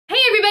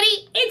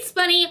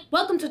honey.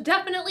 Welcome to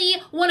definitely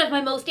one of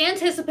my most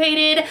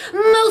anticipated,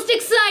 most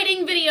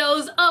exciting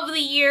videos of the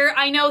year.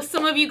 I know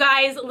some of you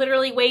guys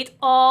literally wait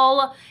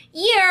all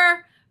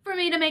year for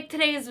me to make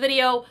today's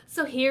video,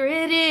 so here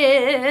it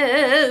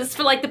is.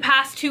 For like the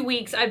past 2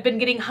 weeks, I've been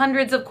getting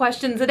hundreds of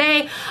questions a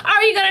day.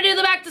 Are you gonna do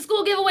the back to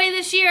school giveaway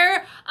this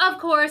year? Of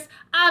course,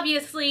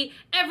 obviously,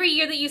 every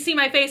year that you see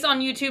my face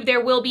on YouTube, there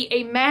will be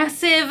a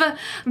massive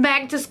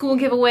back to school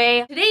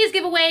giveaway. Today's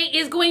giveaway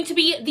is going to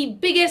be the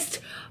biggest,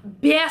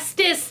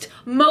 bestest,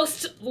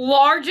 most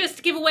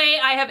largest giveaway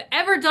I have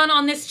ever done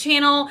on this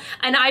channel,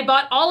 and I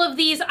bought all of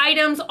these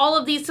items, all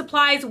of these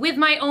supplies with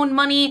my own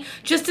money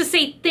just to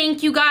say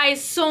thank you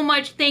guys so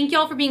much. Thank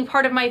y'all for being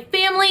part of my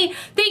family.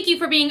 Thank you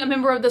for being a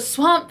member of the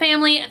Swamp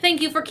family.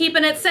 Thank you for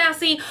keeping it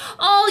sassy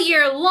all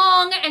year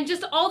long, and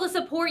just all the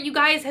support you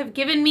guys have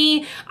given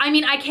me. I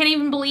mean, I can't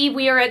even believe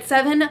we are at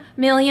 7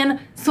 million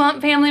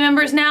Swamp family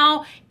members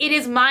now. It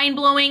is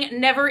mind-blowing.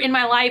 Never in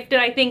my life did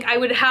I think I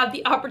would have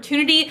the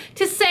opportunity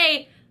to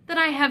say that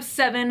I have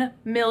 7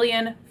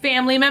 million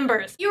family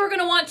members. You are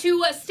gonna want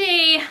to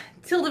stay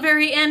till the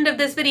very end of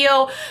this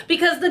video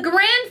because the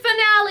grand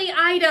finale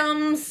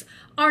items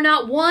are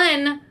not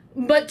one,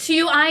 but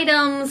 2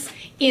 items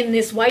in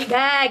this white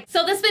bag.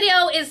 So this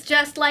video is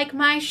just like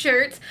my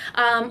shirt.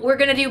 We're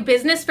gonna do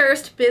business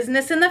first,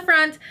 business in the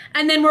front,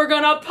 and then we're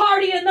gonna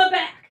party in the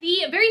back.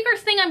 The very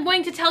first thing I'm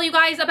going to tell you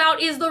guys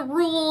about is the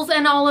rules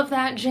and all of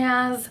that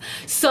jazz.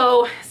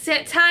 So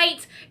sit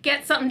tight,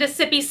 get something to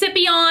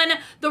sippy on.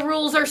 The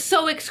rules are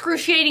so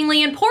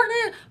excruciatingly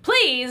important.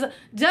 Please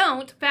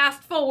don't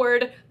fast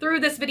forward through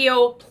this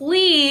video.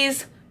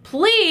 Please,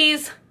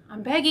 please,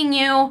 I'm begging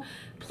you,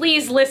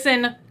 please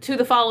listen to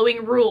the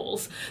following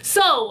rules.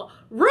 So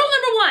rule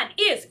number 1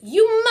 is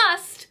you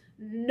must,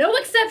 no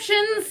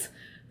exceptions,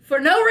 for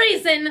no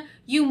reason,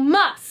 you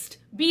must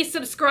be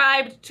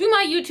subscribed to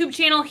my YouTube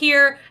channel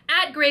here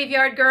at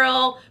Graveyard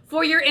Girl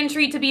for your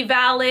entry to be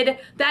valid.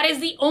 That is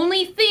the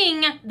only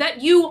thing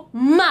that you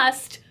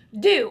must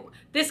do.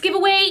 This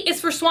giveaway is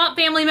for Swamp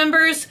family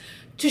members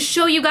to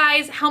show you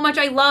guys how much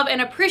I love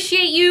and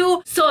appreciate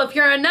you. So if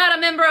you're not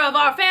a member of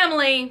our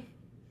family,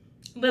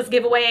 this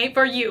giveaway ain't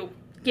for you.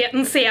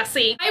 Getting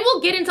sassy. I will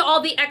get into all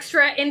the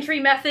extra entry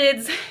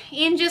methods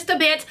in just a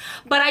bit,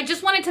 but I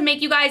just wanted to make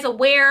you guys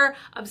aware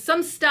of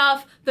some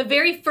stuff. The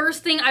very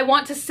first thing I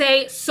want to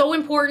say, so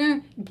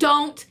important,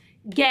 don't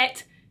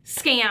get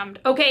scammed.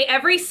 Okay,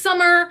 every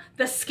summer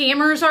the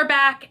scammers are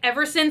back.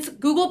 Ever since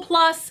Google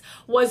Plus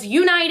was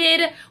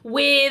united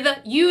with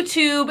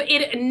YouTube,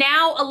 it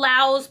now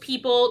allows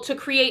people to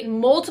create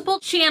multiple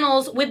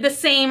channels with the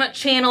same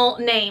channel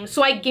name.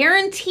 So I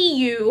guarantee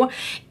you,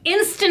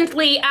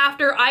 instantly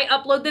after I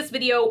upload this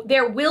video,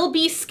 there will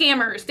be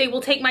scammers. They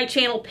will take my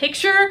channel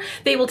picture,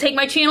 they will take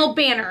my channel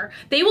banner,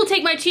 they will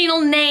take my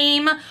channel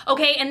name,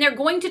 okay, and they're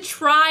going to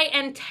try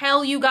and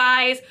tell you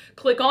guys,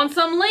 click on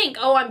some link.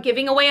 Oh, I'm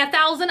giving away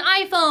 1,000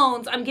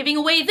 iPhones. I'm giving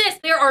away this.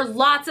 There are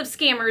lots of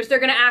scammers. They're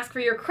gonna ask for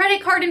your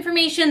credit card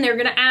information. They're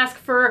gonna ask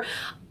for,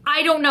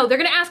 I don't know, they're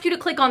gonna ask you to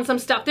click on some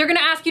stuff. They're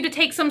gonna ask you to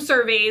take some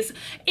surveys.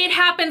 It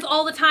happens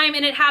all the time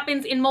and it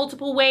happens in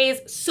multiple ways,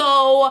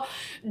 so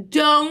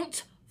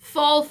don't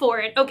fall for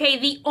it, okay?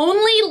 The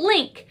only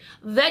link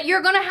that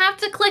you're gonna have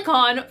to click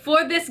on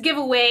for this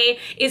giveaway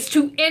is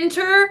to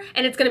enter,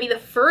 and it's gonna be the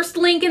first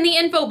link in the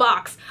info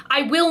box.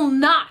 I will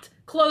not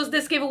close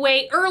this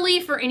giveaway early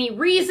for any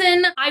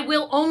reason. I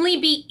will only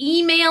be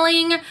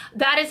emailing.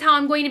 That is how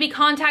I'm going to be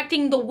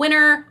contacting the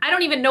winner. I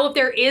don't even know if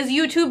there is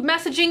YouTube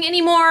messaging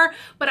anymore,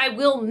 but I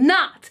will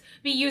not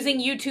be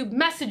using YouTube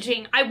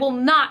messaging. I will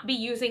not be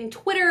using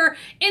Twitter,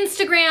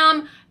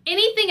 Instagram,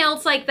 anything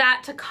else like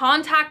that to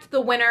contact the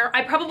winner.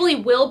 I probably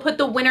will put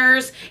the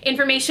winner's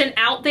information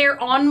out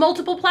there on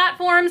multiple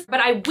platforms, but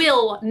I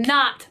will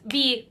not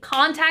be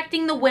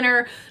contacting the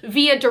winner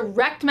via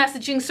direct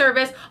messaging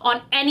service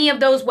on any of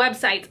those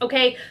websites,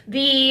 okay?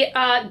 The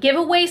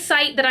giveaway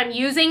site that I'm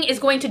using is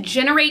going to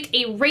generate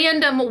a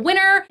random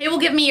winner. It will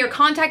give me your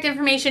contact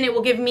information. It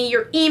will give me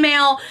your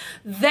email.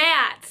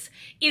 That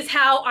is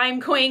how I'm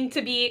going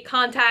to be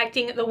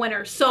contacting the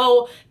winner.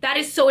 So that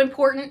is so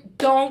important.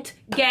 Don't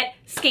get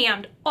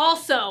scammed.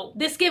 Also,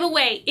 this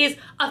giveaway is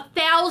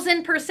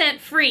 1,000%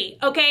 free,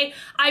 okay?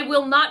 I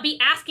will not be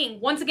asking,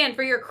 once again,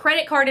 for your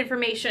credit card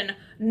information.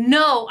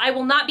 No, I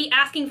will not be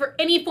asking for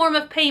any form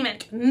of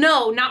payment.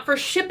 No, not for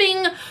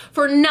shipping,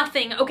 for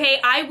nothing, okay?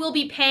 I will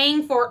be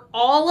paying for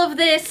all of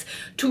this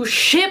to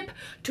ship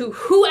to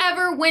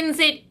whoever wins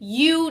it.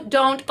 You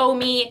don't owe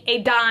me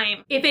a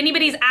dime. If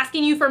anybody's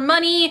asking you for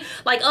money,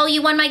 like, oh,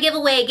 you won my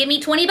giveaway, give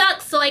me 20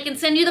 bucks so I can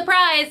send you the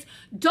prize,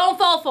 don't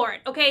fall for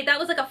it, okay? That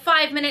was like a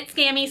 5-minute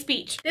scammy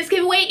speech. This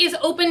giveaway is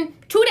open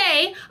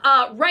today.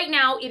 Right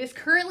now, it is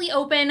currently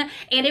open,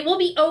 and it will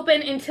be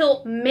open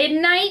until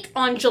midnight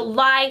on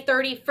July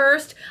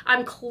 31st.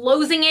 I'm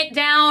closing it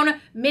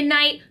down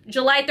midnight,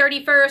 July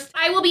 31st.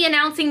 I will be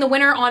announcing the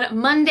winner on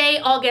Monday,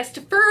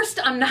 August 1st.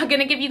 I'm not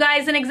gonna give you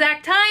guys an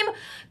exact time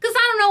because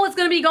I don't know what's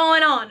gonna be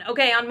going on.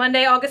 Okay, on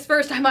Monday, August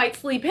 1st, I might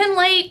sleep in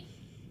late.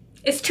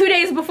 It's 2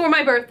 days before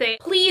my birthday.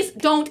 Please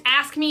don't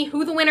ask me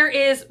who the winner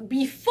is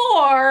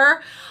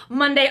before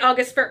Monday,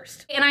 August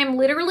 1st. And I'm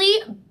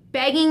literally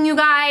begging you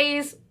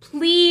guys,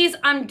 please,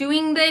 I'm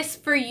doing this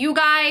for you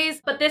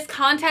guys, but this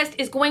contest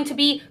is going to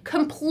be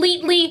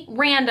completely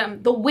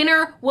random. The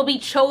winner will be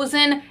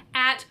chosen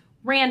at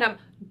random.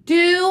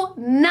 Do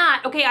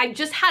not, okay, I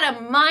just had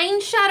a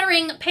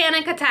mind-shattering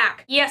panic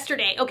attack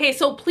yesterday, okay,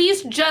 so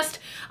please just,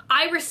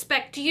 I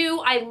respect you,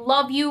 I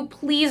love you,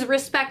 please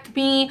respect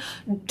me.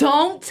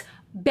 Don't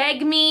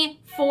beg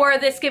me for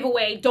this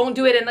giveaway. Don't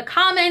do it in the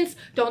comments,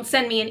 don't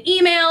send me an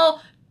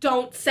email,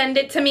 don't send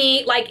it to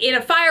me like in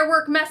a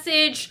firework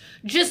message.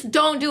 Just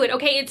don't do it,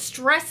 okay? It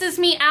stresses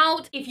me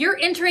out. If you're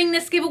entering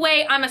this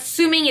giveaway, I'm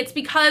assuming it's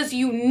because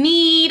you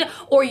need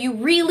or you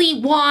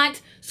really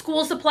want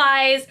school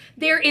supplies.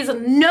 There is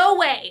no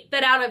way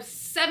that out of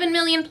 7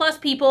 million plus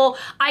people,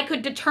 I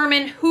could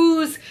determine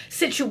whose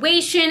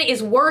situation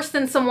is worse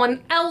than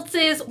someone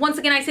else's. Once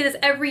again, I say this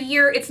every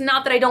year. It's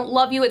not that I don't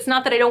love you. It's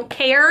not that I don't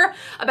care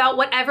about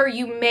whatever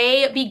you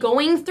may be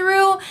going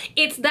through.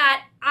 It's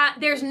that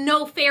there's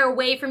no fair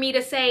way for me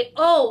to say,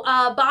 oh,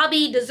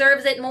 Bobby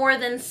deserves it more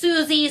than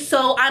Susie,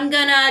 so I'm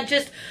gonna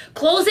just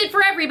close it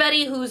for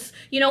everybody who's,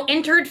 you know,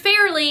 entered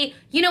fairly.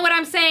 You know what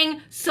I'm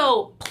saying?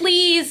 So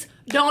please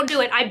don't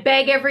do it. I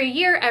beg every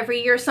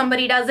year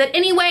somebody does it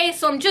anyway,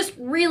 so I'm just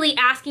really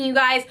asking you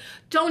guys,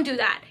 don't do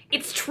that.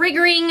 It's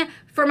triggering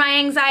for my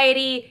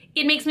anxiety.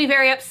 It makes me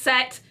very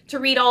upset to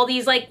read all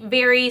these like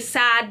very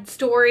sad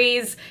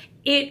stories.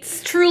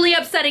 It's truly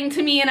upsetting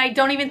to me, and I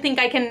don't even think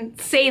I can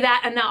say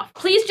that enough.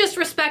 Please just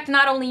respect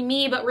not only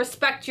me, but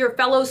respect your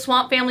fellow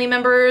Swamp family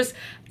members.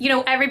 You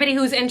know, everybody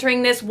who's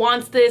entering this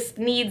wants this,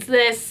 needs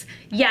this.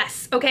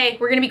 Yes, okay,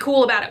 we're gonna be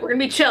cool about it. We're gonna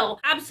be chill.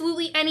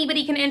 Absolutely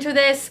anybody can enter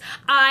this.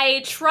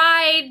 I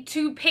tried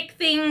to pick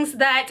things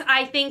that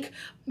I think,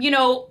 you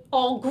know,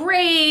 all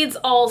grades,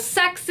 all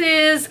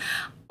sexes.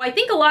 I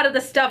think a lot of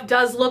the stuff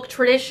does look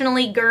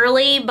traditionally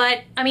girly, but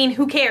I mean,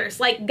 who cares?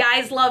 Like,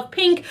 guys love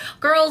pink,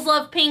 girls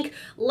love pink.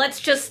 Let's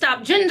just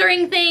stop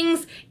gendering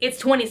things. It's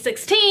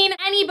 2016.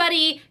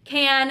 Anybody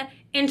can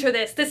enter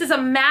this. This is a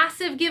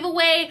massive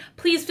giveaway.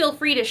 Please feel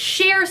free to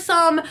share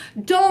some,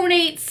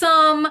 donate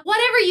some,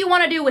 whatever you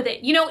want to do with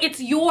it. You know, it's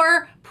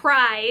your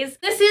prize.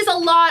 This is a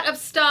lot of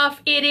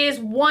stuff. It is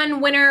one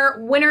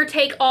winner, winner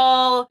take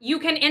all. You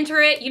can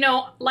enter it, you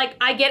know, like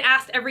I get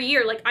asked every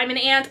year, like I'm an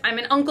aunt, I'm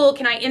an uncle,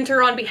 can I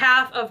enter on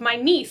behalf of my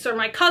niece or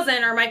my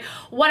cousin or my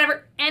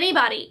whatever,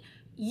 anybody.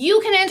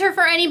 You can enter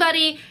for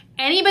anybody.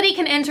 Anybody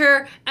can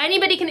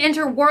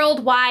enter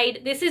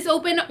worldwide. This is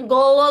open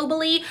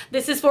globally.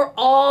 This is for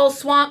all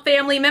Swamp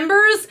family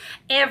members.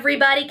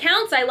 Everybody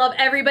counts. I love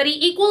everybody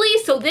equally,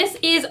 so this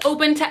is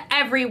open to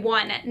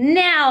everyone.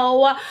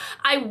 Now,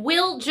 I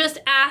will just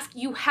ask,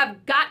 you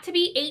have got to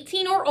be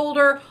 18 or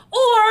older,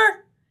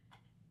 or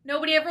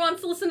nobody ever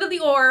wants to listen to the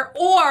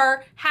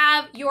or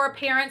have your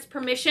parents'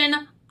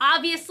 permission.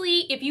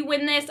 Obviously, if you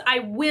win this, I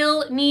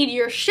will need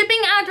your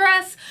shipping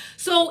address.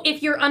 So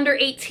if you're under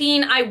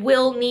 18, I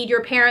will need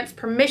your parents'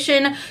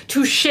 permission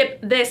to ship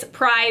this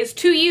prize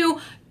to you.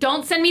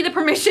 Don't send me the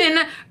permission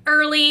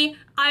early.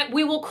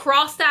 We will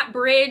cross that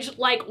bridge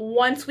like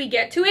once we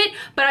get to it,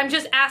 but I'm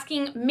just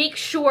asking, make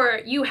sure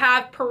you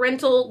have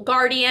parental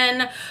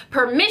guardian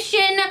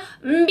permission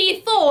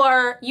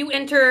before you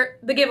enter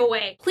the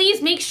giveaway.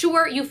 Please make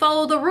sure you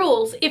follow the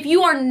rules. If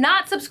you are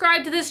not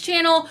subscribed to this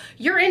channel,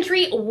 your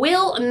entry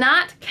will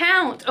not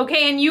count,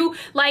 okay? And you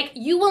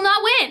will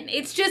not win.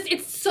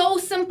 It's so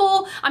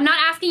simple. I'm not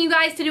asking you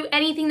guys to do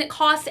anything that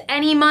costs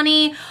any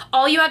money.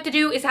 All you have to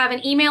do is have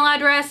an email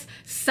address,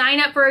 sign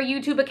up for a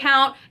YouTube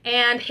account,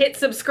 and hit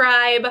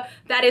subscribe.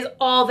 That is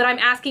all that I'm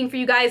asking for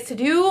you guys to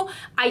do.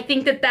 I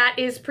think that that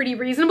is pretty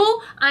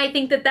reasonable. I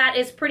think that that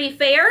is pretty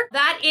fair.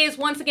 That is,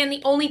 once again,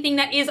 the only thing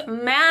that is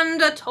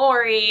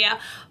mandatory.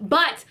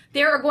 But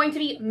there are going to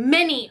be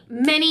many,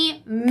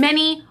 many,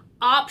 many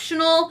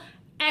optional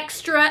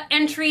extra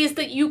entries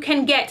that you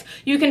can get.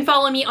 You can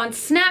follow me on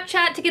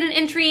Snapchat to get an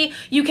entry.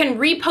 You can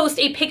repost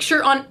a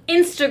picture on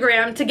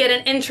Instagram to get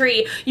an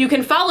entry. You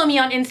can follow me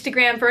on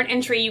Instagram for an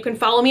entry. You can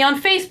follow me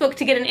on Facebook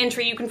to get an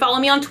entry. You can follow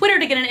me on Twitter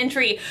to get an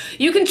entry.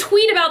 You can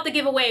tweet about the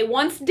giveaway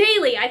once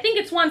daily. I think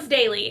it's once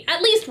daily,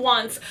 at least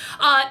once,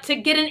 to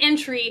get an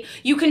entry.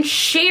 You can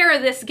share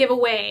this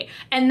giveaway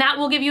and that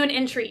will give you an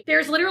entry.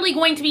 There's literally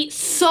going to be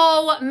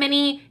so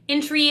many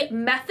entry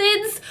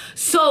methods.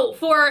 So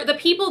for the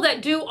people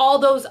that do all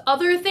those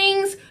other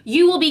things,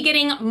 you will be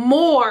getting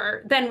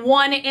more than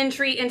one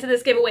entry into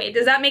this giveaway.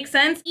 Does that make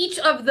sense? Each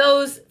of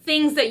those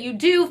things that you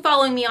do,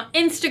 following me on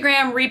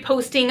Instagram,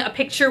 reposting a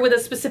picture with a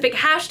specific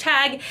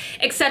hashtag,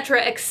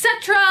 etc.,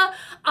 etc.,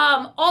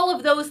 all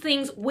of those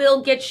things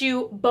will get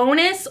you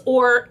bonus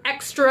or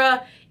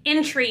extra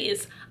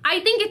entries. I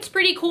think it's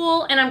pretty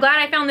cool, and I'm glad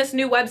I found this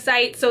new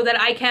website so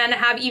that I can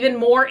have even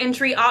more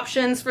entry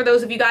options for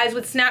those of you guys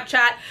with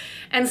Snapchat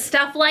and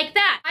stuff like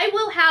that. I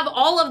will have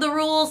all of the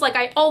rules, like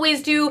I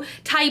always do,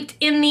 typed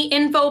in the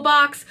info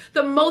box.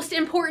 The most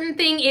important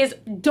thing is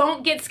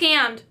don't get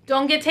scammed,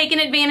 don't get taken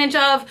advantage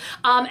of,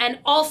 and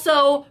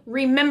also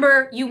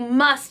remember you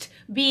must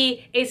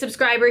be a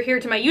subscriber here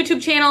to my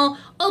YouTube channel.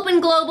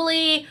 Open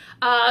globally,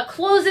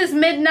 closes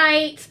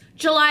midnight,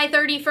 July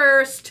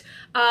 31st.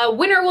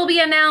 Winner will be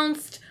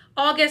announced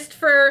August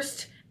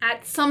 1st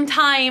at some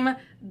time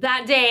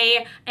that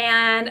day,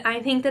 and I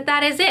think that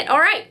that is it. All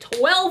right,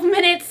 12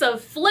 minutes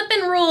of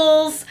flipping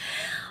rules.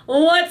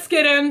 Let's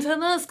get into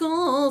the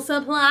school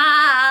supplies.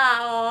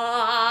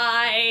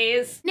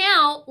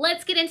 Now,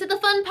 let's get into the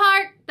fun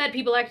part that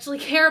people actually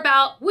care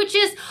about, which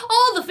is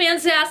all the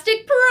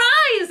fantastic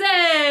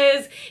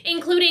prizes,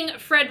 including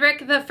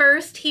Frederick the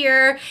First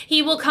here.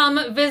 He will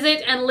come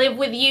visit and live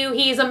with you.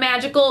 He's a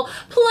magical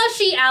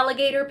plushy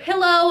alligator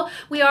pillow.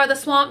 We are the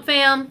Swamp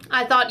Fam.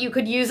 I thought you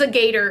could use a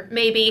gator,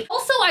 maybe.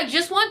 Also, I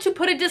just want to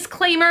put a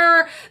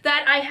disclaimer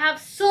that I have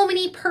so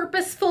many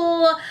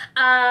purposeful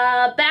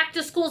back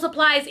to school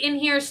supplies in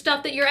here,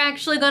 stuff that you're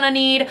actually gonna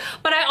need,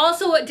 but I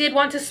also did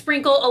want to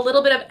sprinkle a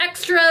little bit of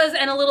extras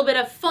and a little bit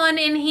of fun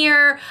in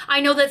here. I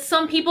know that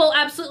some people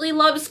absolutely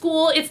love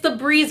school. It's the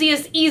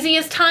breeziest,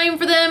 easiest time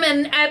for them,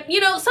 and you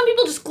know, some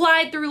people just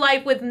glide through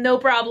life with no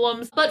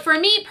problems. But for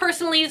me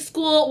personally,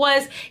 school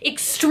was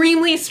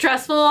extremely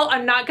stressful.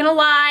 I'm not gonna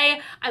lie.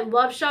 I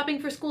love shopping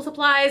for school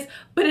supplies,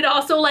 but it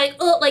also like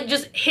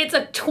just hits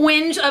a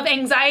twinge of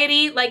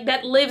anxiety like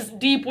that lives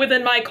deep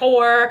within my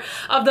core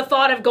of the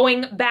thought of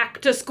going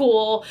back to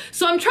school.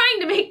 So I'm trying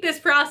to make this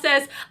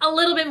process a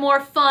little bit more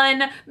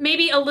fun,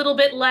 maybe a little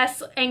bit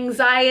less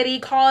anxiety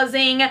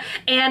causing,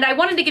 and I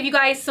wanted to give you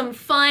guys some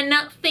fun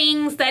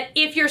things that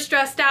if you're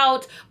stressed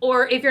out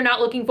or if you're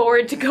not looking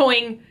forward to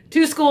going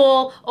to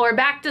school or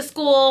back to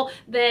school,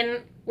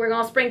 then we're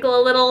gonna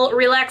sprinkle a little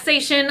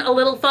relaxation, a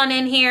little fun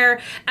in here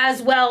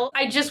as well.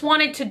 I just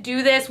wanted to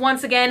do this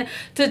once again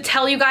to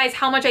tell you guys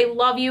how much I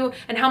love you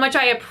and how much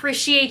I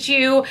appreciate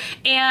you.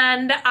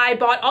 And I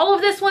bought all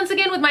of this once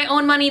again with my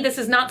own money. This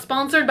is not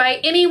sponsored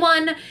by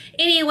anyone,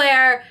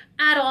 anywhere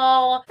at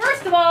all.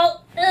 First of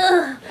all,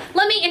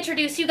 let me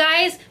introduce you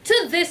guys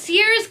to this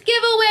year's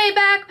giveaway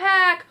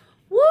backpack.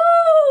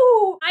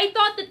 Woo! I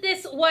thought that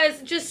this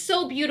was just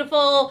so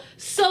beautiful,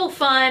 so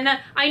fun.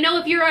 I know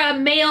if you're a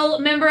male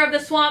member of the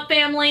Swamp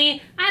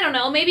family, I don't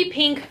know, maybe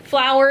pink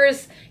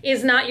flowers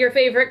is not your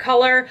favorite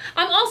color.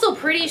 I'm also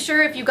pretty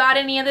sure if you got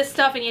any of this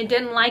stuff and you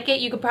didn't like it,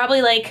 you could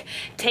probably like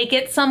take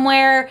it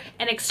somewhere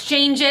and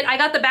exchange it. I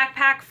got the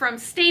backpack from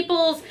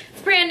Staples.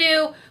 It's brand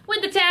new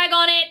with the tag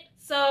on it,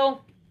 so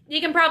you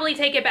can probably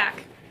take it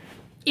back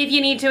if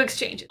you need to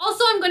exchange it.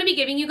 Also, I'm gonna be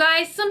giving you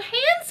guys some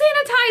hand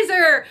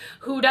sanitizer.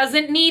 Who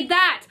doesn't need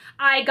that?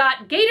 I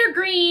got Gator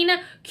Green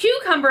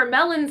Cucumber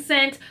Melon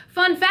Scent.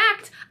 Fun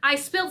fact, I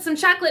spilled some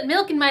chocolate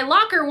milk in my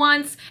locker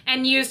once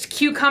and used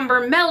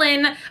cucumber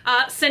melon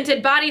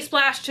scented body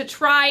splash to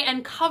try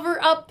and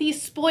cover up the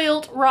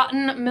spoiled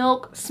rotten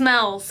milk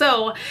smell.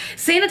 So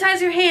sanitize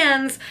your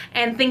hands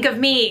and think of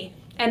me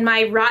and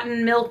my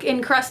rotten milk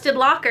encrusted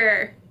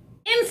locker.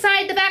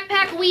 Inside the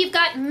backpack, we've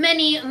got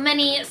many,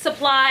 many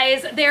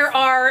supplies. There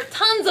are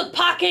tons of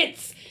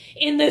pockets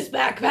in this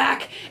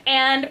backpack,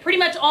 and pretty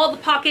much all the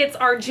pockets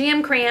are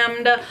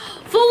jam-crammed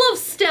full of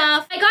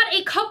stuff. I got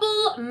a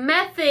couple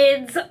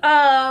methods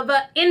of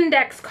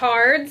index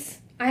cards.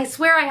 I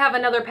swear I have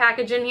another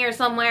package in here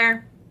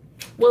somewhere.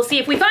 We'll see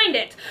if we find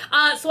it.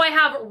 So I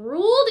have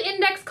ruled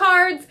index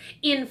cards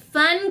in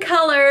fun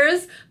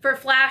colors for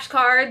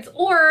flashcards,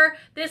 or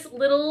this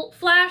little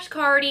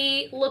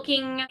flashcardy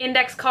looking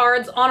index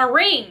cards on a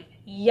ring.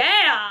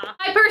 Yeah!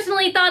 I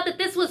personally thought that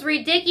this was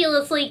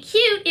ridiculously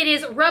cute. It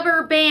is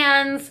rubber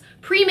bands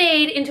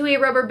pre-made into a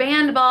rubber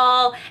band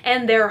ball,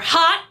 and they're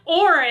hot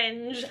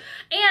orange.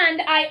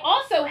 And I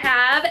also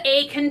have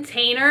a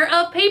container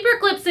of paper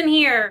clips in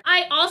here.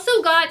 I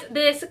also got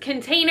this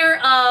container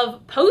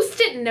of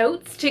Post-it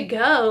notes to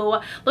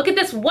go. Look at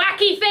this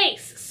wacky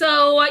face.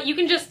 So you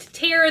can just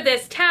tear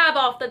this tab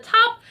off the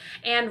top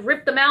and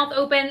rip the mouth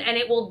open and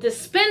it will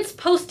dispense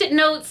Post-it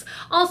notes.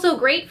 Also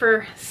great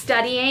for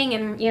studying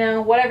and, you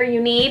know, whatever you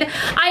need.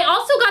 I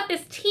also got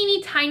this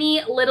teeny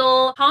tiny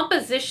little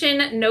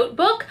composition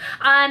notebook,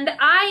 and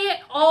I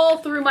all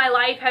through my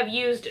life have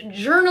used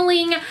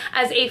journaling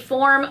as a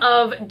form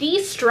of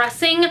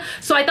de-stressing.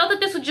 So I thought that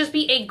this would just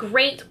be a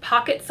great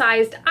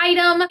pocket-sized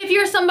item. If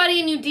you're somebody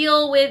and you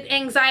deal with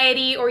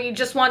anxiety or you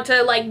just want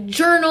to like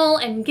journal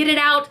and get it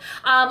out,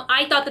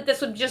 I thought that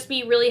this would just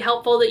be really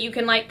helpful, that you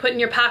can like put in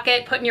your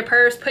pocket, put in your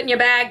purse, put in your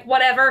bag,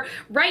 whatever.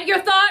 Write your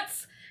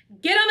thoughts,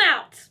 get them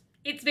out.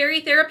 It's very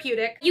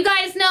therapeutic. You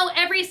guys know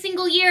every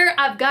single year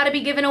I've got to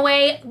be giving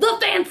away the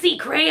fancy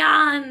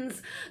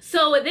crayons.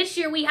 So this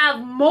year we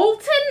have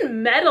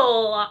molten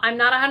metal. I'm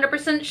not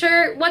 100%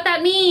 sure what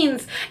that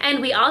means. And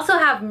we also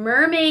have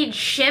mermaid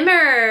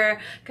shimmer,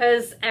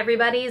 because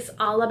everybody's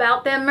all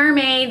about them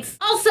mermaids.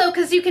 Also,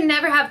 because you can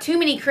never have too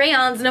many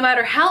crayons no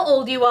matter how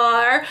old you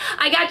are,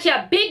 I got you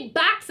a big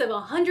box of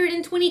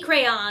 120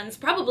 crayons,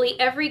 probably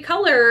every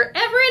color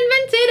ever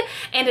invented.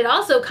 And it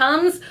also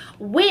comes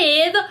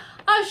with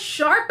a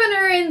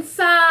sharpener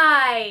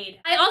inside.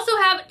 I also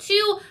have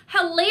 2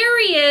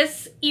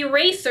 hilarious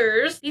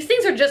erasers. These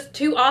things are just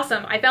too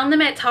awesome. I found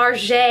them at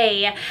Target.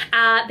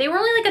 They were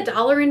only like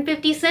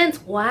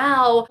 $1.50.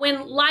 Wow.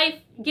 When life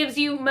gives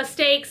you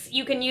mistakes,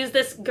 you can use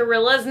this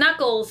gorilla's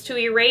knuckles to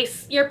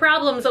erase your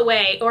problems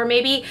away, or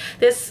maybe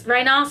this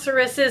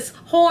rhinoceros's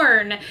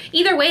horn.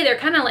 Either way, they're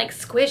kind of like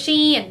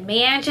squishy and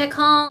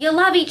magical. You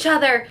love each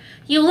other.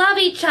 You love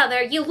each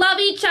other. You love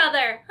each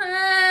other.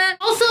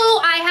 Also,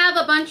 I have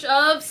a bunch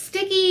of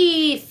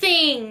sticky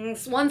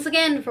things, once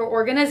again, for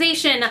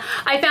organization.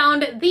 I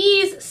found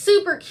these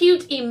super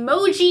cute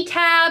emoji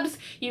tabs.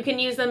 You can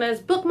use them as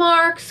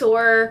bookmarks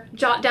or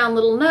jot down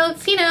little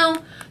notes. You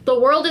know, the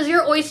world is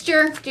your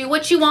oyster. Do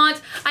what you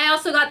want. I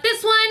also got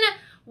this one,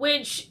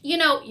 which, you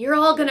know, you're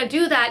all gonna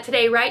do that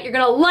today, right? You're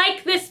gonna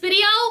like this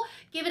video,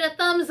 give it a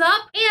thumbs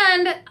up,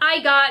 and I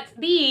got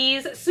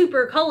these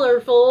super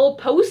colorful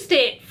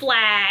Post-it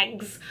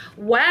flags.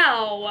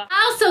 Wow.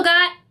 I also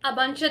got a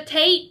bunch of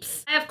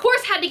tapes. I of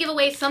course had to give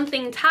away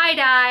something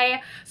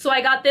tie-dye, so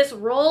I got this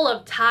roll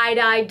of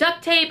tie-dye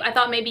duct tape. I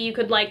thought maybe you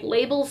could like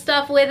label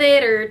stuff with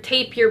it or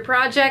tape your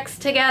projects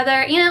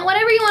together. You know,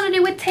 whatever you want to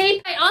do with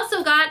tape. I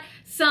also got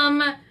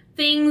some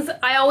things,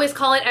 I always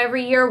call it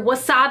every year,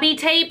 wasabi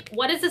tape.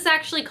 What is this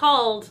actually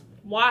called?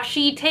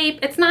 Washi tape?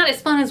 It's not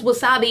as fun as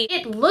wasabi.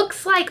 It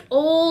looks like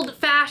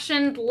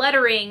old-fashioned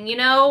lettering, you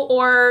know?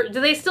 Or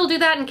do they still do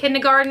that in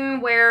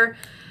kindergarten where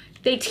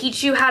they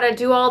teach you how to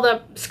do all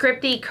the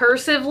scripty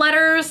cursive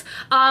letters?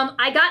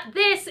 I got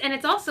this, and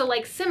it's also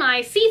like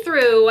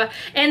semi-see-through.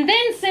 And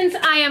then since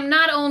I am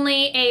not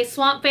only a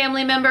Swamp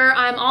Family member,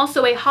 I'm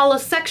also a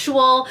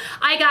holosexual,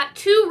 I got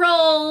 2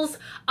 rolls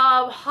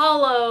of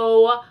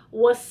hollow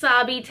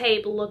wasabi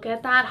tape. Look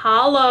at that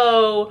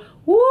hollow.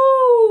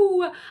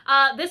 Woo!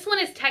 This one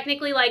is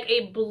technically like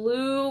a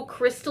blue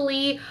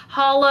crystally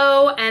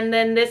hollow, and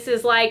then this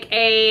is like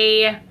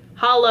a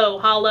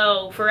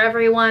hollow for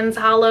everyone's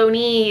hollow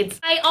needs.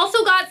 I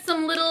also got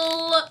some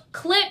little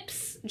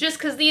clips, just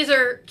because these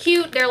are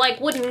cute. They're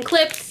like wooden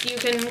clips. You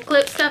can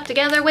clip stuff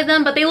together with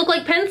them, but they look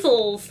like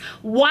pencils.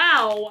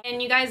 Wow.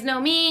 And you guys know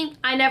me,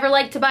 I never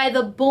like to buy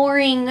the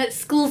boring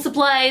school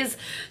supplies.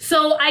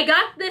 So I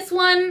got this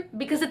one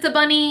because it's a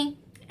bunny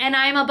and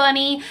I'm a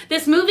bunny.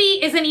 This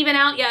movie isn't even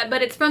out yet,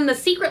 but it's from The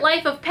Secret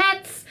Life of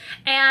Pets.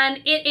 And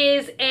it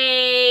is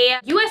a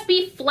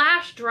USB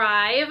flash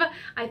drive.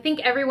 I think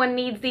everyone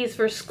needs these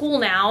for school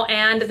now.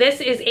 And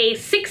this is a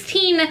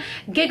 16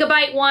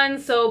 gigabyte one,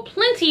 so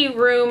plenty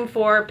room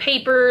for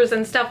papers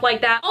and stuff like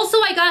that. Also,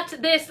 I got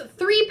this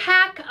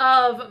 3-pack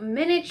of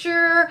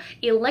miniature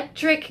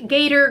electric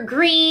gator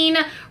green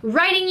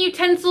writing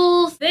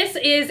utensils. This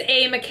is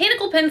a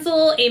mechanical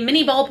pencil, a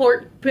mini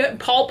ballpoint pen,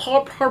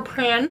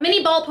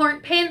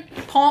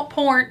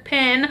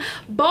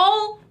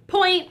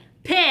 ballpoint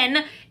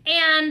pen,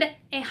 and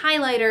a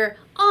highlighter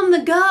on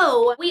the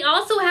go. We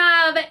also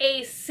have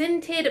a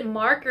scented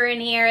marker in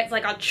here. It's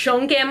like a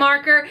chunky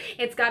marker.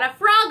 It's got a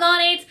frog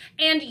on it.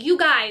 And you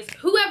guys,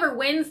 whoever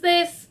wins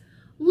this,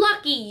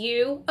 lucky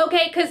you,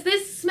 okay? Because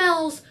this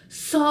smells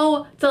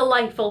so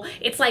delightful.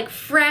 It's like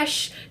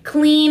fresh,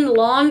 clean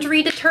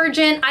laundry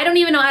detergent. I don't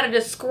even know how to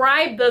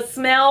describe the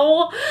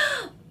smell,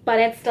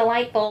 but it's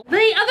delightful.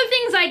 The other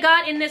things I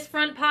got in this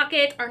front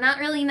pocket are not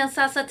really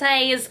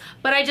necessities,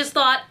 but I just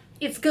thought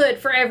it's good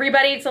for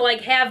everybody to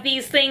like have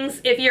these things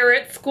if you're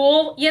at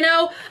school, you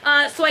know?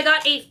 So I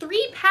got a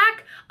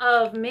 3-pack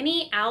of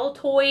mini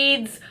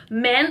Altoids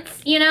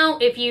mints, you know,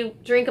 if you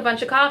drink a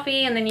bunch of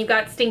coffee and then you've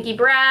got stinky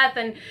breath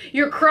and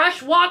your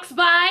crush walks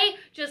by,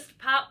 just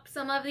pop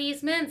some of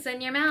these mints in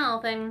your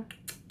mouth and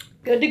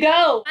good to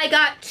go. I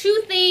got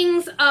 2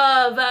 things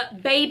of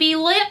baby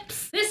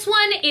lips. This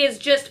one is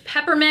just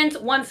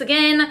peppermint. Once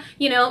again,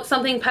 you know,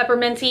 something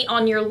pepperminty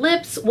on your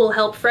lips will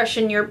help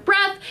freshen your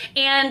breath.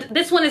 And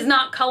this one is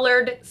not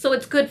colored, so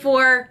it's good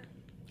for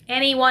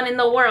anyone in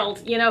the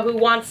world, you know, who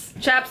wants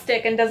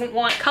chapstick and doesn't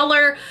want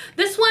color.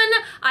 This one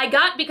I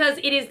got because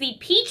it is the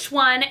peach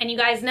one, and you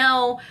guys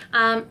know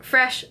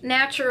fresh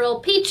natural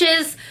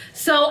peaches.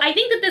 So I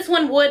think that this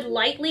one would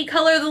lightly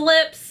color the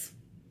lips.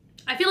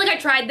 I feel like I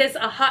tried this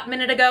a hot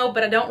minute ago,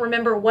 but I don't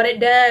remember what it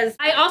does.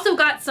 I also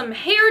got some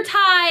hair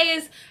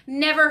ties.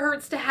 Never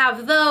hurts to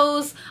have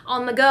those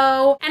on the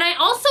go. And I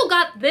also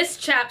got this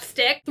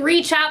chapstick,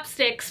 3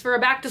 chapsticks for a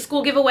back to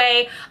school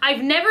giveaway.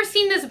 I've never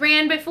seen this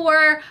brand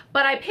before,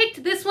 but I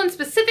picked this one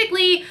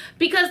specifically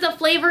because the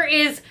flavor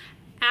is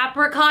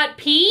apricot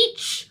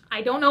peach.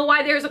 I don't know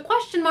why there's a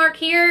question mark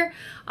here.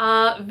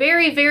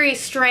 Very, very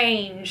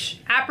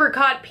strange.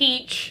 Apricot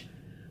peach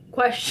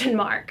Question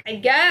mark. I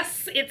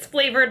guess it's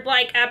flavored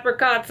like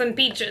apricots and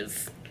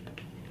peaches.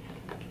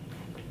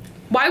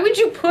 Why would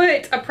you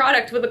put a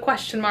product with a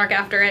question mark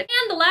after it?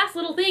 And the last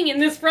little thing in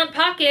this front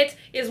pocket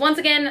is, once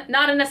again,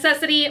 not a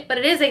necessity, but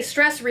it is a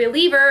stress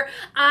reliever.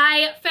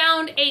 I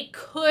found a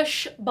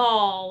Kush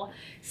ball.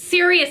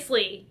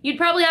 Seriously, you'd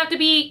probably have to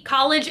be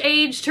college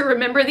age to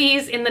remember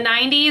these in the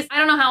 90s. I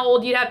don't know how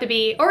old you'd have to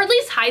be, or at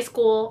least high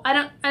school.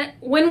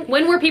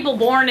 When were people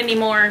born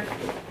anymore?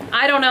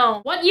 I don't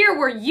know. What year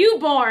were you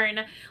born?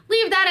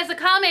 Leave that as a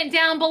comment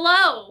down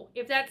below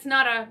if that's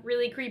not a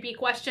really creepy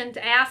question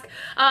to ask.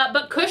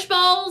 But Kush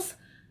balls,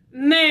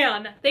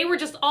 man, they were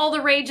just all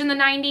the rage in the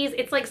 90s.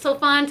 It's like so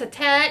fun to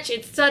touch.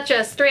 It's such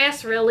a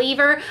stress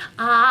reliever.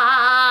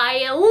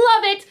 I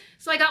love it.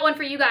 So I got one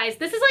for you guys.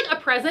 This is like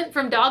a present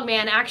from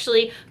Dogman,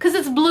 actually, because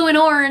it's blue and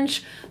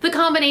orange, the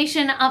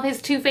combination of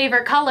his two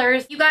favorite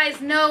colors. You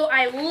guys know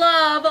I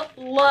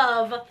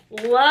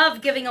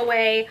love giving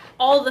away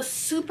all the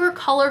super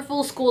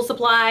colorful school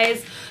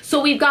supplies.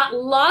 So we've got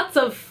lots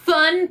of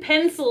fun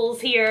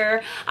pencils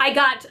here. I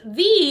got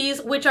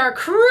these, which are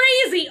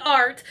crazy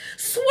art,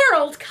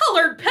 swirled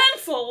colored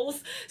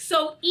pencils.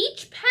 So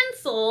each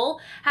pencil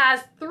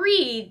has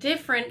 3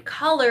 different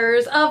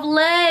colors of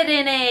lead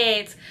in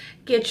it.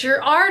 Get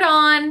your art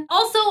on.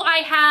 Also, I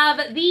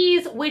have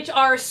these, which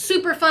are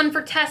super fun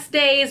for test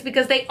days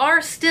because they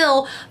are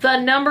still the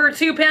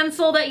 #2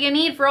 pencil that you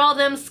need for all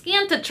them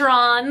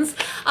Scantitrons.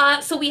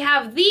 So we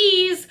have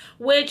these,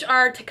 which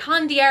are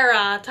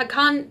Ticonderoga.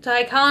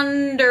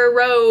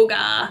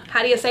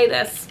 How do you say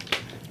this?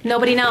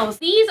 Nobody knows.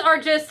 These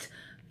are just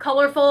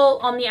colorful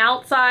on the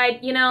outside,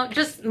 you know,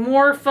 just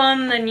more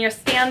fun than your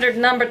standard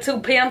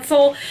 #2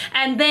 pencil.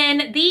 And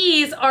then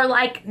these are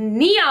like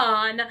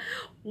neon.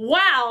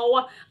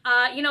 Wow,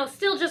 you know,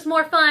 still just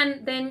more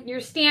fun than your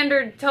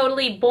standard,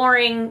 totally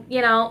boring, you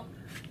know,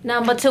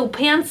 #2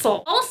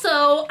 pencil.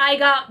 Also, I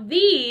got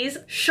these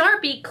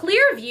Sharpie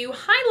Clearview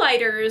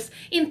highlighters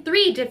in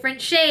 3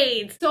 different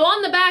shades. So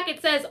on the back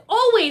it says,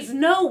 always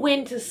know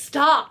when to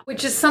stop,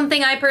 which is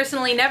something I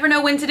personally never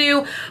know when to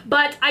do,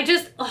 but I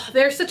just,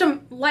 they're such a,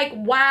 like,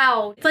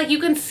 wow. It's like you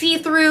can see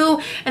through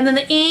and then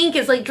the ink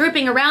is like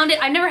dripping around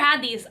it. I've never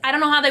had these. I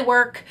don't know how they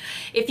work.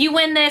 If you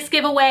win this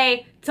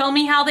giveaway, tell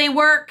me how they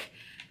work.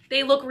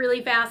 They look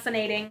really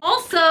fascinating.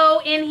 Also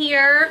in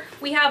here,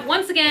 we have,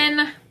 once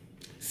again,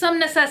 some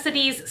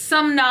necessities,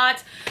 some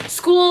not.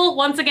 School,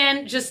 once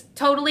again, just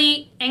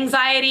totally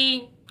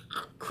anxiety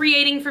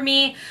creating for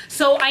me.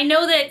 So I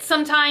know that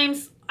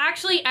sometimes,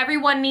 actually,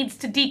 everyone needs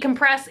to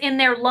decompress in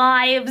their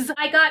lives.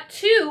 I got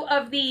 2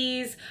 of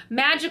these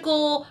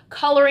magical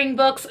coloring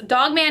books.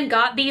 Dogman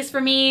got these for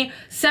me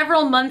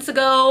several months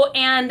ago,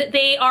 and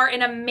they are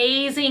an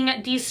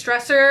amazing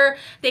de-stressor.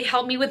 They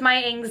help me with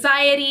my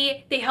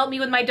anxiety. They help me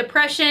with my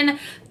depression.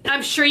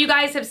 I'm sure you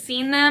guys have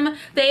seen them.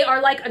 They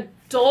are like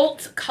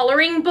adult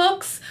coloring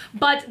books,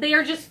 but they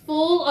are just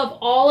full of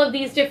all of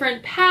these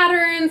different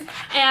patterns,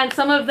 and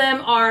some of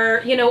them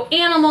are, you know,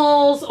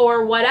 animals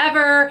or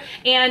whatever,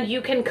 and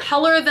you can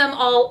color them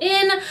all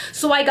in.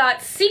 So I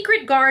got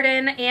Secret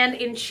Garden and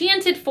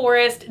Enchanted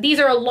Forest. These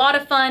are a lot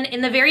of fun.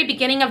 In the very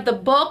beginning of the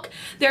book,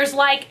 there's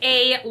like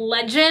a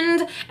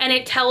legend, and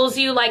it tells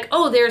you like,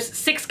 oh, there's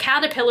 6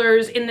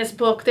 caterpillars in this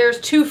book.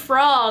 There's 2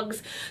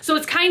 frogs. So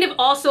it's kind of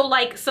also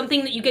like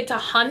something that you get to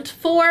hunt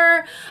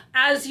for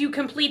as you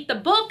complete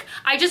the book.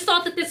 I just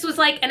thought that this was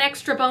like an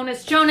extra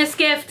bonus Jonas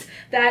gift,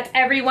 that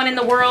everyone in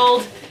the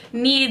world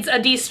needs a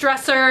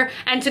de-stressor.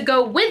 And to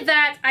go with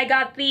that, I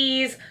got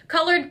these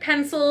colored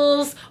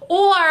pencils.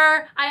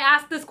 Or I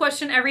ask this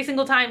question every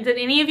single time, did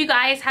any of you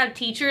guys have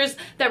teachers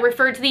that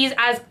referred to these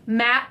as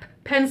map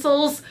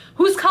pencils?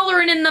 Who's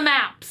coloring in the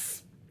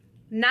maps?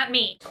 Not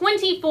me.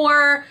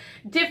 24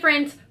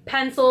 different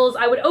pencils.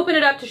 I would open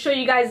it up to show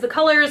you guys the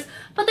colors,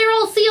 but they're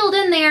all sealed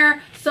in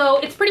there. So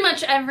it's pretty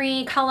much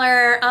every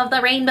color of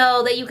the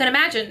rainbow that you can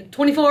imagine.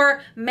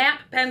 24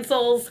 map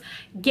pencils.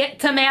 Get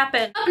to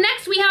mapping. Up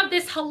next, we have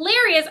this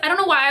hilarious, I don't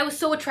know why I was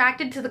so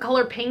attracted to the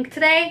color pink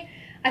today.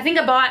 I think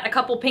I bought a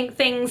couple pink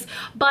things,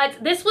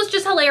 but this was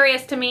just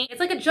hilarious to me. It's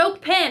like a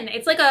joke pen.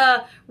 It's like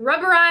a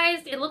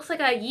rubberized, it looks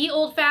like a ye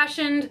old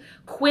fashioned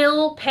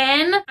quill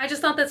pen. I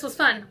just thought this was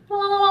fun.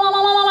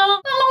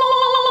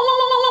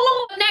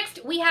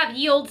 Next, we have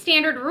ye old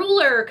standard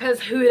ruler,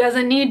 because who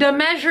doesn't need to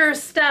measure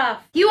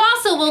stuff? You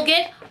also will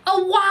get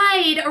a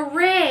wide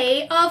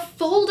array of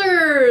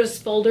folders.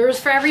 Folders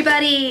for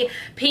everybody.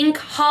 Pink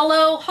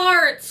hollow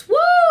hearts,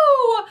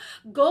 woo!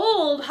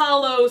 Gold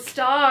hollow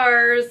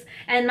stars.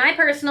 And my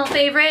personal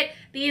favorite,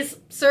 these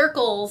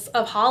circles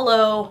of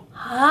hollow.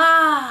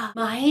 Ah,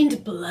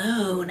 mind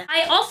blown.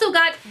 I also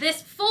got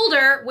this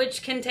folder,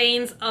 which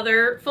contains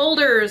other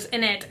folders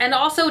in it, and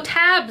also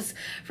tabs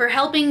for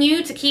helping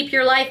you to keep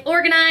your life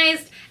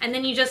organized, and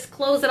then you just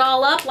close it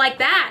all up like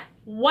that.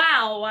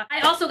 Wow.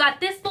 I also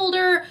got this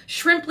folder,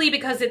 Shrimply,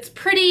 because it's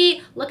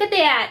pretty. Look at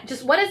that.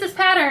 Just what is this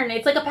pattern?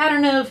 It's like a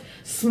pattern of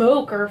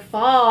smoke or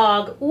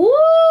fog. Woo!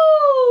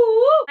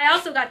 I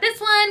also got this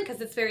one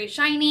because it's very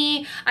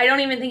shiny. I don't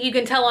even think you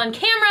can tell on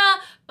camera,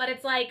 but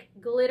it's like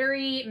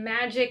glittery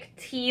magic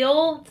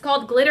teal. It's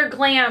called Glitter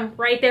Glam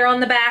right there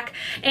on the back.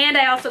 And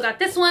I also got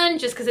this one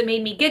just because it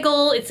made me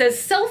giggle. It says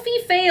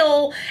selfie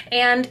fail,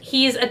 and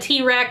he's a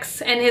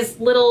T-Rex and his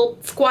little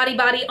squatty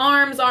body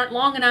arms aren't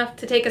long enough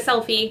to take a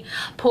selfie.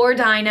 Poor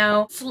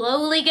dino.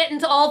 Slowly getting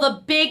to all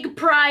the big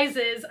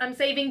prizes. I'm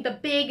saving the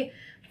big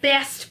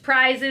best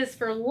prizes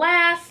for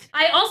last.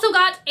 I also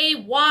got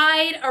a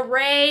wide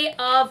array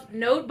of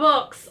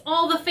notebooks,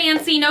 all the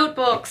fancy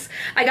notebooks.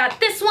 I got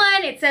this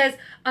one. It says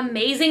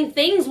amazing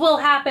things will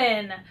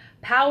happen.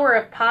 Power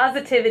of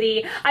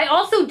positivity. I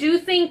also do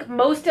think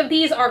most of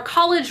these are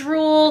college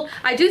rule.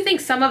 I do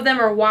think some of them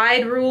are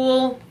wide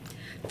rule.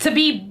 To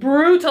be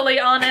brutally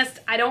honest,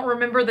 I don't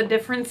remember the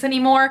difference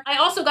anymore. I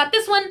also got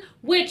this one,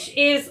 which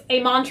is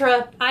a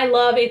mantra I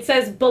love. It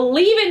says,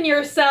 believe in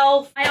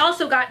yourself. I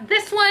also got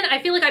this one.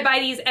 I feel like I buy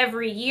these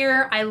every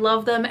year. I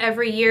love them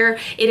every year.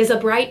 It is a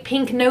bright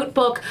pink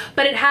notebook,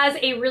 but it has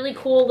a really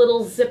cool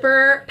little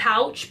zipper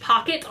pouch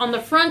pocket on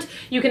the front.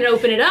 You can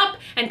open it up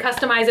and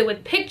customize it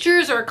with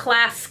pictures or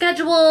class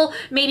schedule.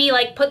 Maybe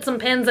like put some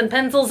pens and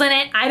pencils in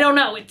it. I don't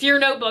know. It's your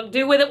notebook.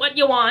 Do with it what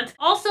you want.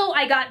 Also,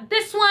 I got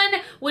this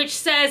one, which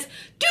says,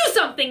 do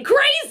something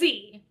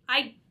crazy.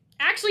 I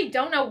actually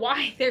don't know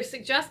why they're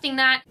suggesting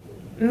that.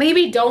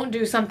 Maybe don't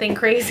do something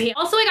crazy.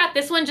 Also, I got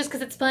this one just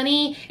because it's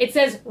funny. It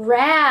says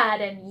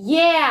rad and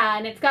yeah,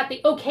 and it's got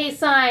the okay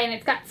sign.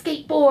 It's got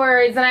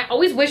skateboards, and I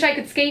always wish I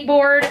could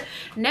skateboard.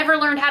 Never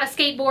learned how to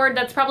skateboard.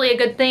 That's probably a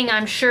good thing,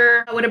 I'm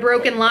sure. I would have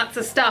broken lots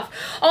of stuff.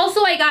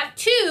 Also, I got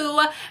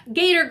 2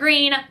 Gator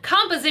Green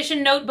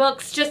composition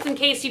notebooks just in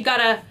case you've got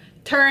to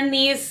turn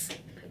these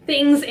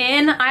things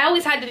in. I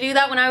always had to do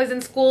that when I was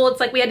in school.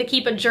 It's like we had to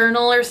keep a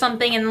journal or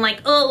something and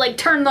like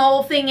turn the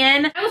whole thing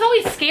in. I was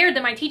always scared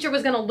that my teacher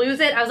was gonna lose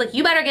it. I was like,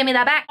 you better give me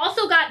that back.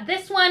 Also got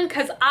this one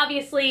because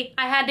obviously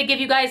I had to give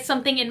you guys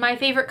something in my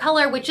favorite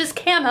color, which is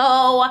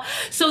camo.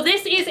 So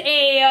this is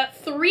a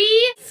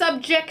 3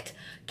 subject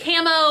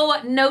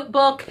camo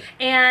notebook,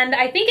 and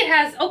I think it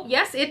has, oh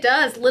yes it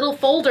does, little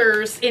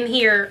folders in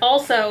here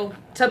also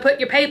to put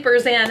your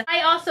papers in.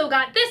 I also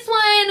got this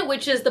one,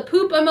 which is the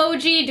poop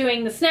emoji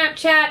doing the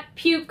Snapchat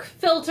puke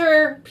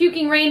filter,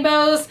 puking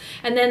rainbows,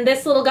 and then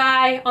this little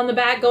guy on the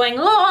back going,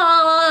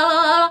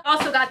 oh.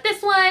 Also got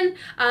this one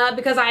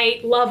because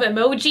I love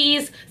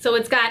emojis, so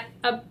it's got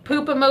a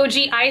poop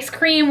emoji ice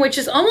cream, which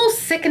is almost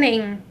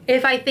sickening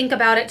if I think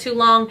about it too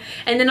long.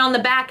 And then on the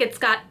back, it's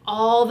got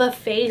all the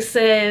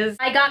faces.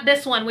 I got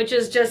this one, which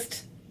is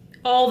just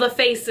all the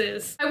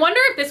faces. I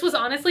wonder if this was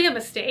honestly a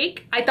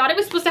mistake. I thought it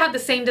was supposed to have the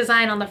same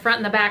design on the front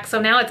and the back,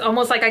 so now it's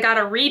almost like I got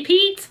a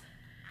repeat.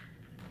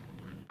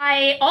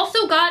 I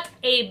also got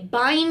a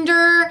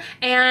binder,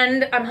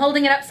 and I'm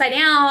holding it upside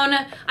down.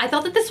 I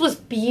thought that this was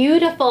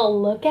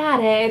beautiful. Look at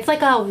it. It's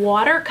like a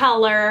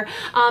watercolor.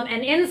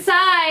 And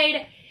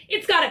inside,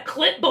 it's got a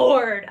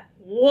clipboard.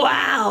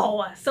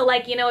 Wow. So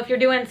like, you know, if you're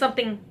doing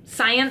something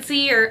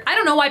sciencey, or I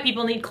don't know why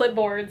people need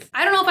clipboards.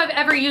 I don't know if I've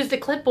ever used a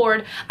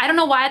clipboard. I don't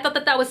know why I thought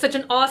that that was such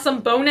an awesome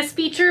bonus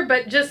feature,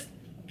 but just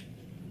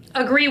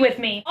agree with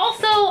me.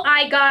 Also,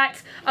 I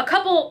got a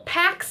couple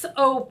packs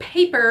of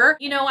paper.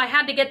 You know, I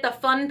had to get the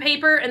fun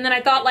paper, and then I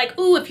thought like,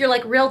 ooh, if you're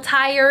like real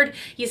tired,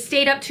 you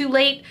stayed up too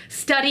late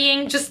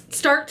studying, just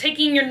start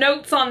taking your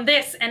notes on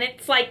this, and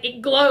it's like,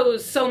 it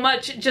glows so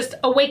much, it just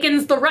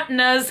awakens the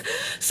retinas.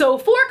 So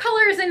 4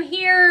 colors in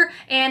here,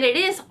 and it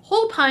is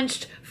hole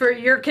punched for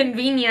your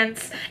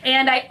convenience.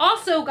 And I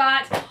also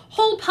got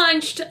hole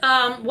punched,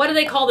 what do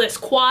they call this?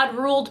 Quad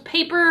ruled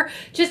paper,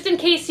 just in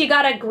case you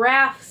gotta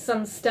graph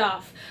some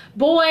stuff.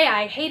 Boy,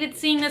 I hated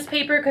seeing this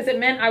paper because it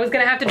meant I was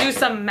gonna have to do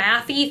some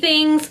mathy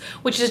things,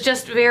 which is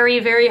just very,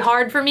 very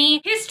hard for me.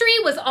 History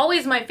was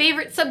always my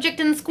favorite subject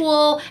in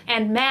school,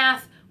 and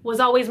math was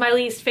always my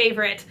least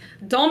favorite.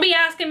 Don't be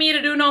asking me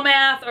to do no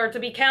math or to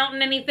be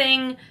counting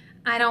anything.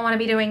 I don't want to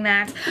be doing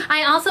that.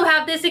 I also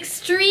have this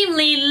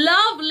extremely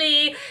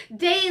lovely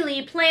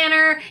daily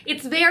planner.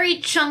 It's very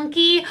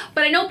chunky,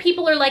 but I know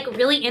people are like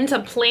really into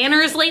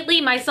planners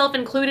lately, myself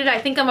included. I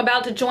think I'm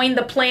about to join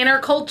the planner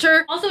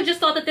culture. Also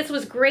just thought that this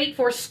was great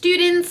for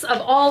students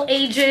of all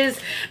ages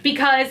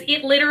because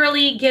it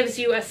literally gives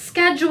you a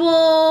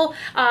schedule.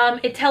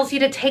 It tells you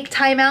to take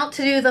time out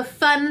to do the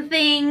fun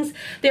things.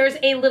 There's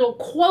a little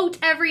quote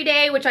every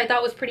day, which I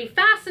thought was pretty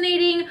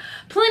fascinating.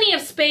 Plenty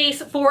of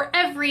space for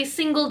every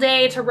single day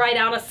to write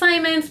out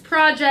assignments,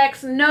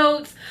 projects,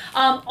 notes,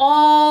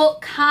 all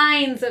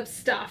kinds of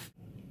stuff.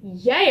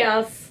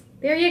 Yes.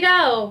 There you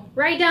go.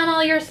 Write down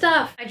all your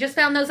stuff. I just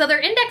found those other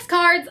index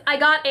cards. I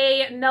got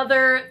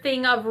another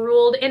thing of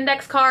ruled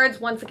index cards,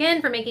 once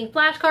again, for making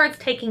flashcards,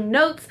 taking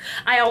notes.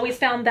 I always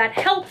found that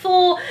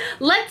helpful.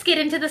 Let's get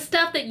into the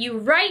stuff that you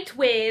write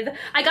with.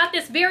 I got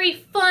this very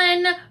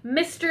fun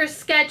Mr.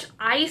 Sketch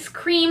ice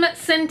cream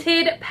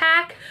scented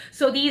pack.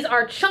 So these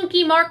are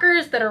chunky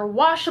markers that are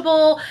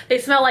washable. They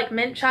smell like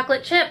mint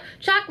chocolate chip,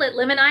 chocolate,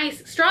 lemon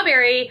ice,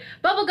 strawberry,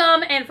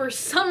 bubblegum, and for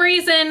some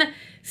reason,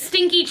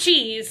 stinky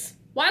cheese.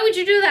 Why would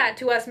you do that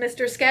to us,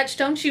 Mr. Sketch?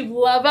 Don't you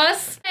love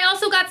us? I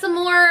also got some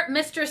more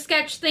Mr.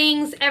 Sketch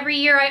things. Every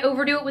year I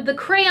overdo it with the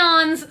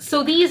crayons.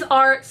 So these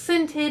are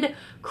scented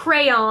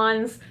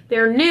crayons.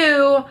 They're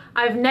new.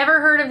 I've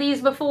never heard of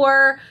these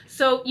before.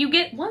 So you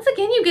get, once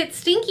again, you get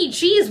stinky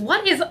cheese.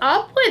 What is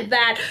up with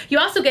that? You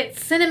also get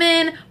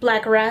cinnamon,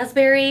 black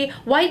raspberry,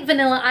 white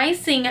vanilla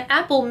icing,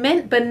 apple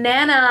mint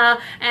banana,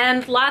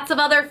 and lots of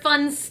other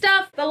fun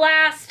stuff. The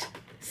last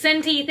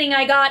scenty thing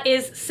I got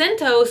is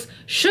Centos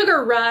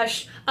Sugar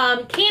Rush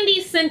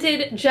candy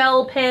scented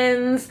gel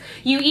pens.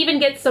 You even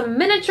get some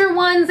miniature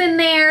ones in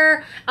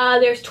there.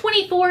 There's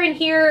 24 in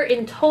here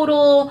in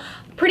total.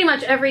 Pretty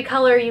much every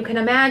color you can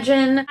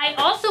imagine. I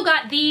also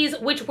got these,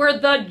 which were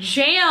the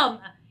jam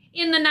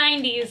in the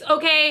 90s,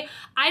 okay?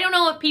 I don't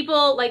know if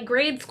people, like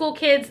grade school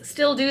kids,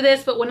 still do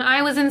this, but when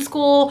I was in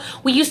school,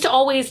 we used to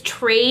always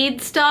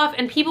trade stuff,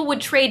 and people would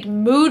trade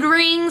mood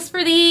rings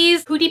for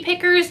these. Cootie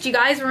pickers, do you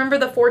guys remember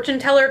the fortune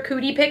teller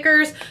cootie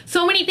pickers?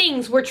 So many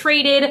things were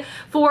traded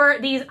for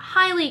these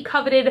highly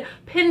coveted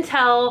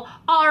Pentel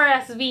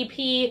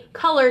RSVP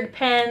colored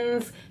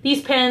pens.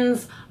 These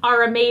pens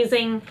are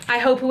amazing. I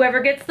hope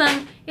whoever gets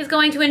them is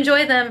going to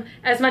enjoy them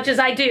as much as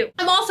I do.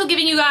 I'm also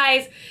giving you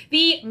guys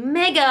the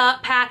mega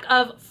pack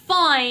of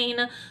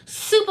fine,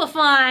 super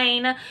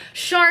fine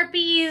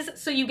Sharpies.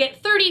 So you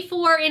get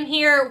 34 in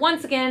here.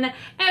 Once again,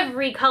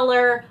 every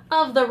color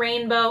of the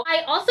rainbow.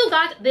 I also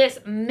got this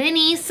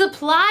mini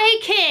supply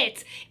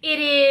kit. It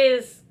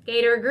is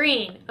Gator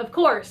Green, of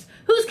course.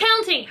 Who's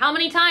counting how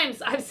many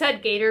times I've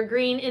said Gator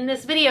Green in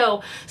this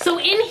video? So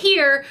in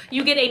here,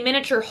 you get a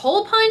miniature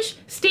hole punch,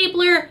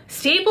 stapler,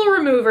 staple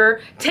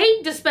remover,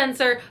 tape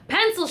dispenser,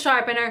 pencil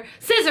sharpener,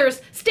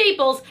 scissors,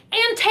 staples,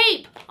 and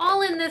tape,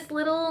 all in this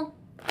little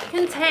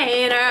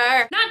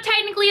container. Not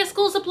technically a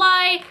school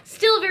supply,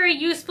 still very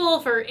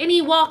useful for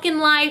any walk in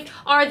life,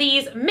 are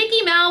these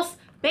Mickey Mouse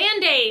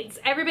Band-Aids.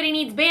 Everybody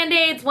needs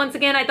Band-Aids. Once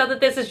again, I thought that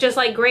this is just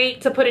like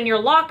great to put in your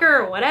locker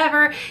or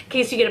whatever, in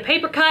case you get a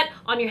paper cut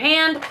on your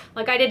hand,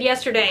 like I did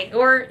yesterday,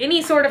 or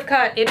any sort of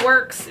cut. It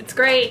works. It's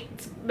great.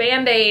 It's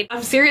Band-Aid.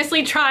 I'm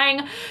seriously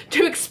trying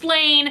to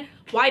explain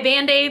why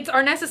Band-Aids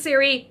are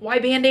necessary, why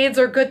Band-Aids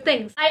are good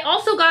things. I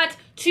also got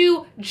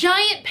 2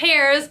 giant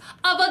pairs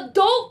of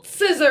adult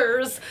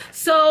scissors.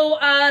 So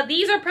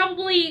these are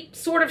probably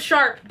sort of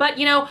sharp, but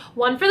you know,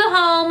 one for the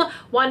home,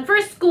 one for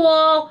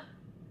school,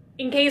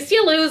 in case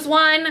you lose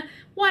one,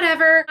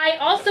 whatever. I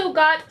also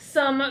got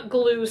some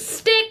glue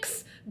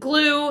sticks,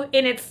 glue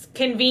in its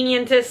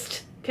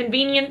most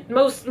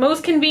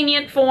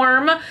convenient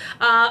form.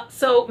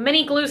 So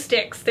many glue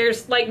sticks.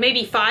 There's like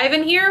maybe 5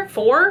 in here,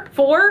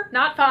 4,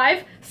 not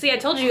 5. See, I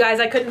told you guys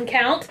I couldn't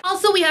count.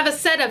 Also, we have a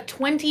set of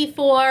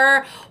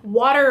 24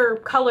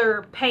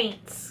 watercolor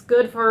paints.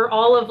 Good for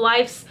all of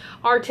life's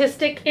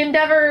artistic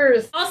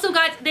endeavors. Also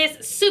got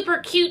this super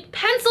cute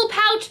pencil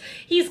pouch.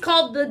 He's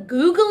called the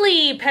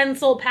Googly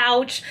Pencil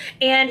Pouch,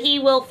 and he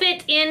will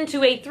fit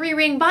into a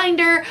 3-ring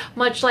binder,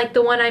 much like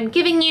the one I'm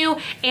giving you,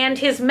 and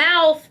his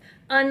mouth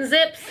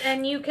unzips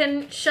and you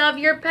can shove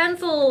your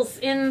pencils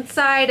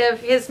inside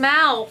of his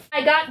mouth.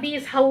 I got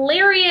these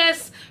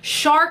hilarious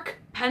shark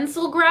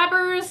pencil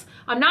grabbers.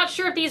 I'm not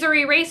sure if these are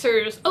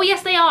erasers. Oh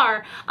yes, they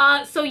are.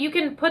 So you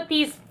can put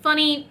these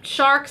funny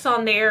sharks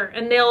on there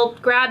and they'll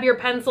grab your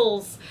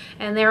pencils,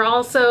 and they're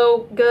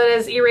also good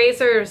as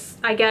erasers,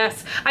 I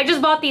guess. I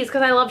just bought these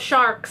because I love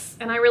sharks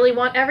and I really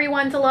want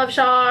everyone to love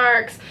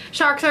sharks.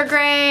 Sharks are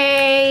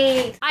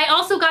great. I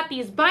also got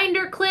these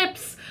binder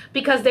clips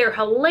because they're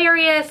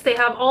hilarious. They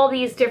have all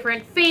these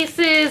different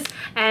faces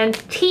and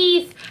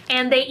teeth,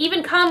 and they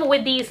even come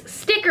with these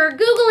sticker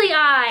googly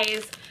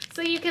eyes.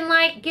 So you can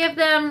like give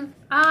them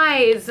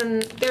eyes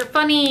and they're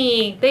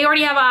funny. They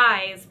already have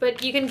eyes,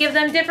 but you can give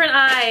them different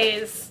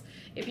eyes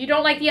if you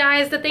don't like the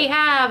eyes that they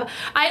have.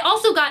 I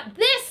also got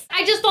this.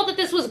 I just thought that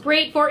this was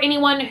great for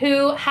anyone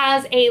who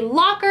has a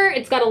locker.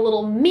 It's got a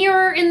little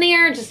mirror in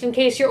there just in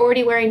case you're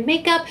already wearing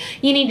makeup.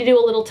 You need to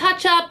do a little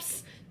touch-ups.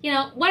 You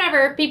know,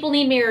 whatever, people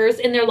need mirrors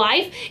in their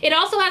life. It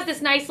also has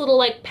this nice little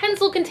like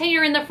pencil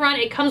container in the front.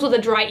 It comes with a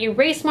dry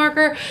erase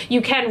marker.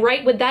 You can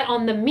write with that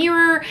on the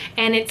mirror,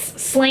 and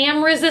it's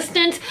slam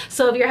resistant.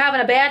 So if you're having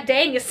a bad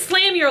day and you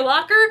slam your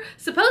locker,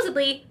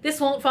 supposedly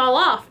this won't fall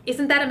off.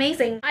 Isn't that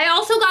amazing? I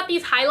also got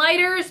these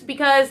highlighters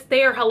because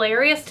they are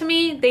hilarious to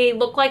me. They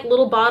look like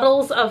little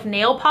bottles of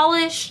nail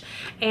polish,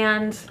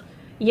 and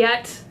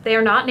yet they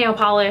are not nail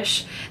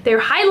polish.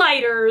 They're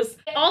highlighters.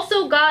 I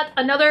also got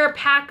another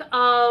pack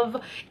of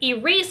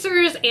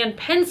erasers and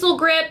pencil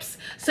grips.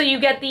 So you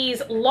get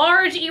these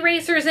large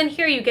erasers in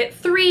here. You get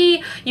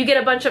 3. You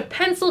get a bunch of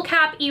pencil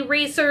cap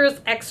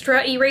erasers,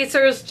 extra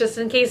erasers, just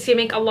in case you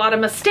make a lot of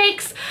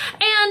mistakes.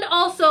 And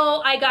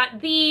also I got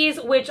these,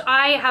 which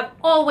I have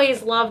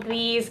always loved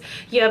these.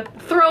 You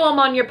throw them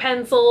on your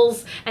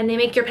pencils and they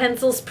make your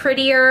pencils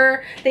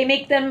prettier. They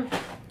make them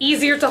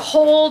easier to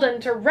hold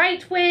and to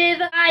write with.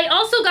 I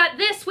also got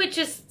this, which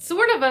is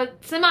sort of a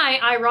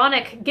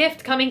semi-ironic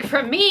gift coming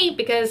from me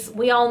because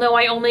we all know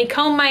I only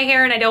comb my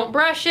hair and I don't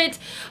brush it.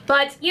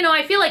 But, you know,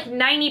 I feel like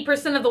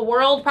 90% of the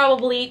world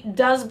probably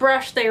does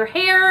brush their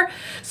hair.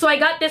 So I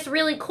got this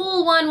really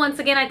cool one. Once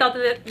again, I thought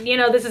that, you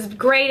know, this is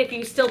great if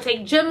you still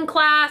take gym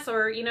class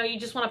or, you know, you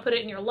just want to put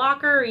it in your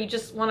locker or you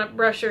just want to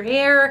brush your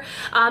hair.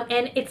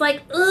 And it's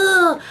like,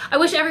 ugh, I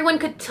wish everyone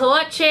could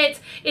touch it.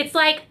 It's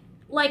like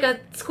a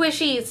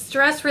squishy,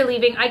 stress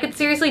relieving. I could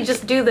seriously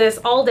just do this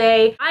all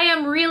day. I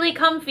am really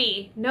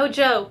comfy, no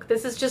joke.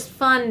 This is just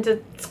fun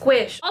to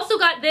squish. Also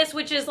got this,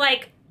 which is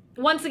like,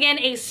 once again,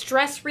 a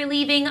stress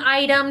relieving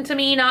item to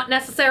me, not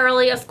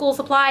necessarily a school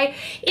supply.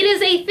 It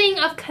is a thing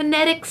of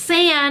kinetic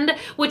sand,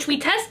 which we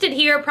tested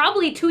here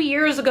probably 2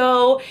 years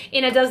ago,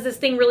 and it does this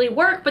thing really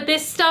work, but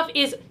this stuff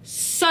is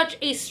such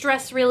a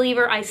stress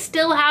reliever. I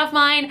still have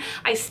mine.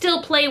 I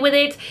still play with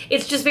it.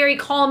 It's just very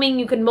calming.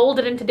 You can mold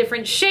it into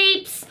different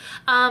shapes.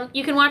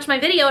 You can watch my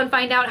video and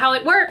find out how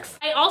it works.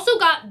 I also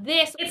got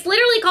this. It's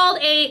literally called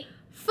a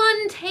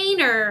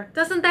Funtainer.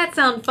 Doesn't that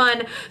sound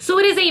fun? So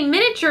it is a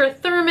miniature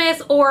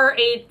thermos or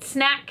a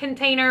snack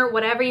container,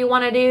 whatever you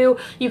want to do.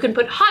 You can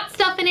put hot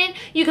stuff in it.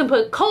 You can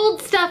put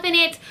cold stuff in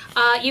it.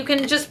 You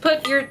can just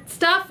put your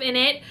stuff in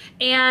it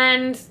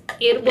and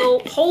it will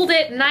hold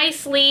it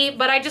nicely.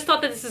 But I just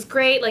thought that this is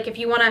great. Like if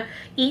you want to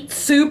eat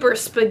soup or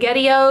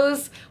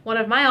SpaghettiOs, one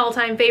of my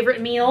all-time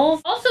favorite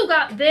meals. Also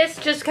got this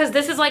just because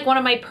this is like one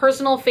of my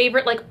personal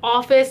favorite like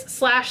office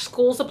slash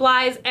school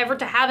supplies ever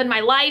to have in my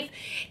life.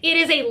 It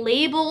is a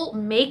label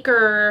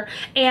maker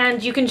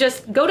and you can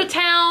just go to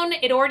town.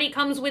 It already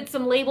comes with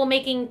some label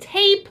making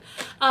tape.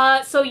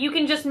 So you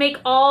can just make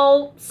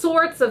all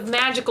sorts of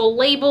magical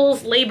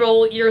labels,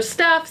 label your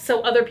stuff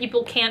so other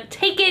people can't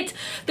take it.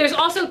 There's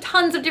also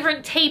tons of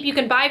different tape you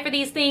can buy for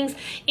these things,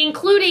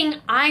 including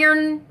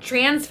iron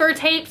transfer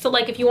tape. So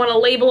like if you want to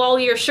label all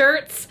your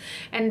shirts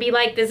and be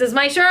like, this is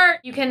my shirt,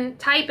 you can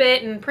type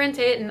it and print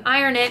it and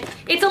iron it.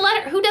 It's a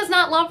letter. Who does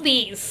not love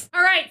these?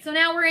 All right, so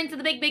now we're into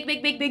the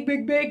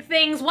big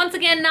things. Once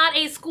again, not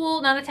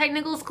a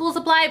technical school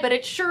supply, but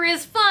it sure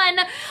is fun.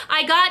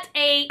 I got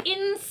a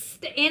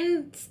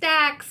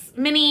Instax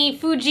mini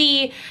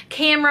Fuji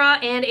camera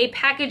and a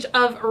package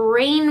of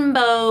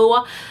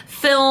rainbow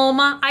film.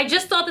 I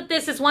just thought that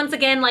this is once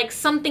again like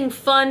something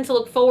fun to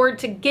look forward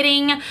to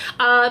getting.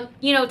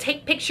 You know,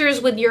 take pictures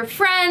with your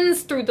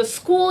friends through the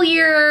school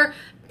year.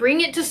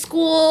 Bring it to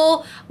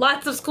school.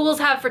 Lots of schools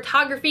have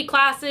photography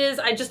classes.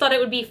 I just thought it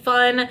would be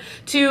fun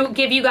to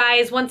give you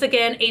guys, once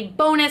again, a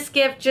bonus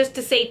gift just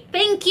to say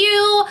thank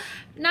you.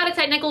 Not a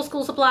technical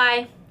school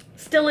supply.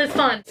 Still is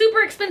fun.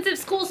 Super expensive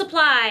school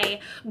supply,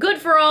 good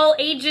for all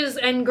ages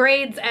and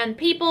grades and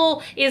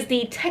people, is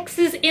the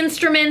Texas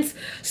Instruments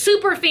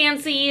super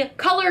fancy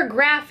color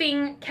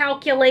graphing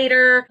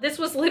calculator. This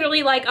was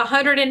literally like a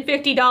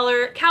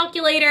 $150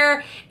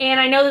 calculator, and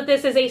I know that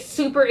this is a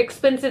super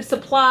expensive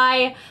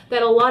supply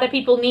that a lot of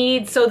people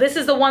need. So this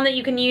is the one that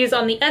you can use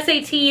on the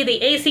SAT,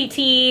 the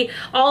ACT,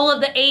 all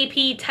of the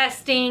AP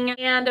testing,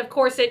 and of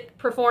course it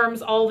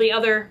performs all the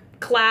other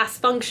class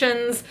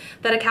functions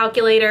that a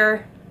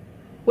calculator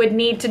would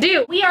need to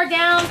do. We are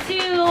down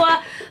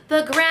to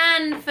the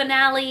grand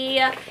finale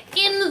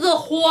in the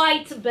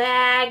white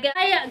bag.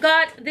 I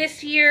got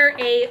this year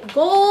a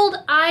gold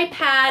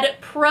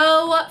iPad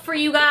Pro for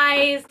you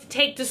guys to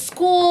take to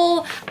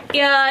school.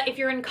 If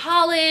you're in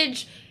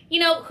college, you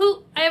know,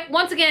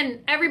 once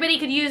again, everybody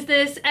could use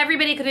this,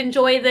 everybody could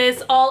enjoy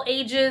this, all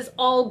ages,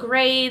 all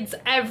grades,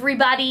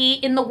 everybody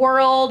in the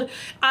world.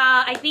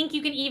 I think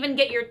you can even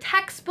get your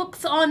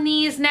textbooks on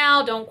these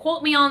now. Don't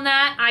quote me on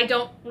that. I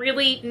don't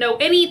really know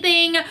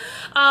anything,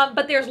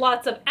 but there's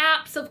lots of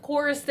apps, of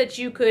course, that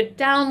you could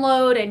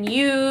download and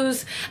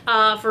use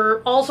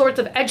for all sorts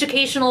of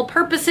educational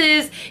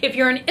purposes. If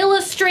you're an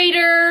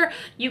illustrator,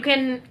 you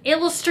can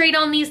illustrate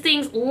on these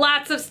things,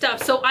 lots of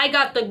stuff. So I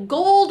got the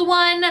gold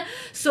one.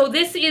 So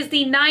this is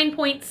the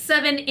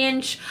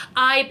 9.7-inch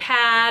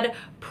iPad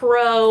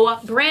Pro,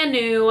 brand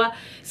new,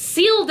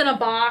 sealed in a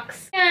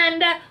box.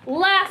 And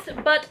last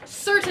but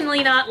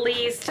certainly not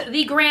least,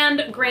 the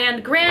grand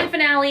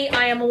finale.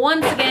 I am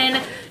once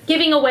again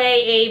giving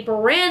away a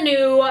brand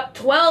new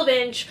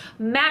 12-inch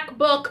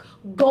MacBook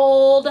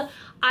Gold.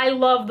 I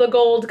love the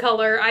gold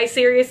color, I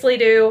seriously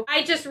do.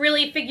 I just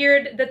really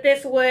figured that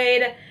this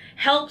would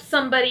help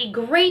somebody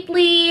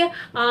greatly.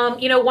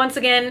 You know, once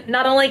again,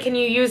 not only can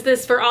you use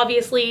this for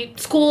obviously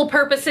school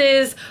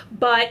purposes,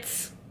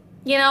 but,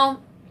 you know,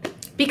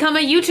 become a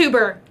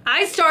YouTuber.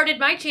 I started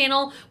my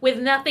channel with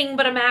nothing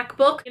but a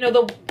MacBook, you know,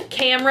 the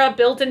camera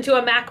built into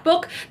a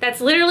MacBook.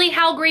 That's literally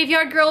how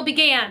Graveyard Girl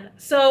began.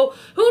 So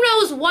who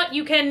knows what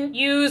you can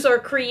use or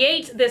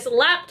create this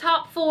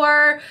laptop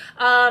for,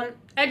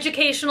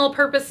 educational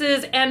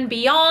purposes and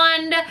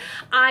beyond.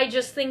 I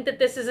just think that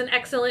this is an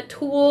excellent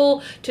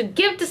tool to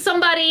give to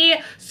somebody.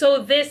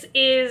 So this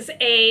is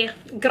a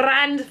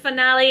grand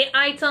finale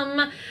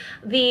item,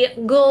 the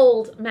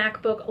gold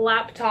MacBook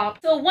laptop.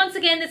 So once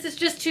again, this is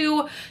just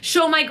to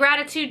show my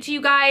gratitude dedicated to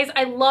you guys.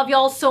 I love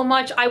y'all so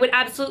much. I would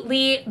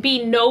absolutely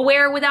be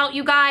nowhere without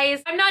you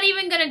guys. I'm not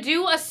even gonna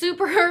do a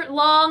super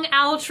long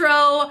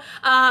outro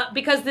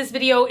because this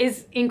video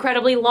is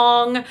incredibly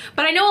long,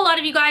 but I know a lot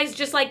of you guys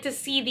just like to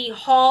see the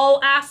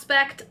haul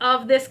aspect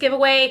of this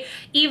giveaway,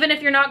 even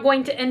if you're not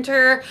going to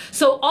enter.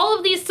 So all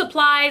of these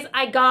supplies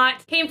I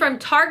got came from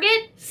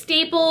Target,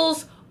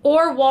 Staples,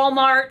 or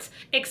Walmart,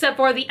 except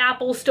for the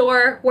Apple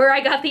store where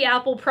I got the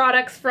Apple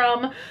products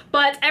from.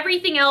 But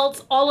everything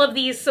else, all of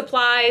these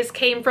supplies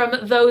came from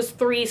those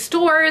 3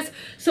 stores.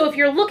 So if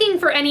you're looking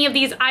for any of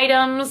these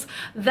items,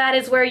 that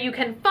is where you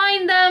can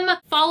find them.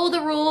 Follow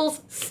the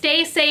rules,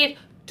 stay safe,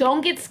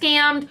 don't get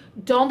scammed,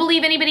 don't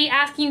believe anybody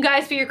asking you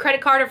guys for your credit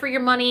card or for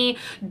your money.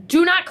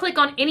 Do not click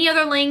on any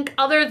other link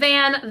other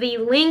than the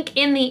link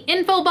in the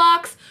info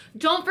box.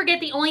 Don't forget,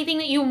 the only thing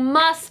that you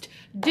must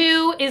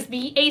do is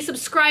be a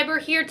subscriber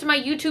here to my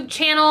YouTube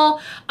channel.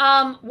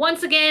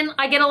 Once again,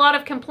 I get a lot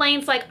of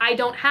complaints like I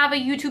don't have a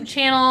YouTube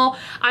channel,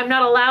 I'm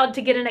not allowed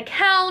to get an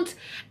account,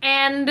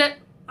 and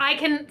I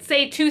can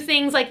say 2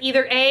 things, like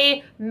either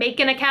A,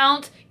 make an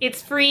account,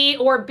 it's free,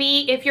 or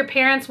B, if your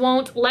parents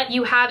won't let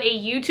you have a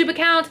YouTube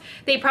account,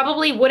 they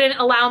probably wouldn't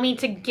allow me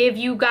to give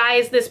you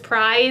guys this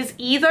prize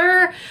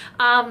either.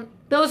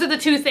 Those are the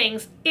 2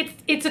 things.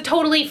 It's a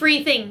totally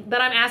free thing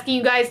that I'm asking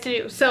you guys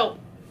to do. So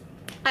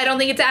I don't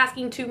think it's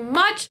asking too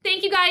much.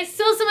 Thank you guys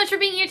so much for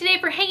being here today,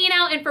 for hanging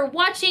out, and for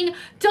watching.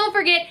 Don't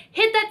forget,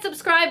 hit that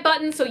subscribe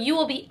button so you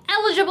will be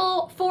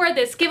eligible for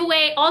this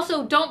giveaway.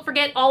 Also, don't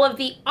forget all of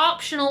the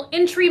optional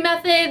entry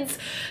methods.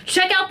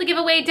 Check out the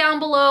giveaway down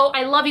below.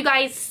 I love you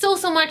guys so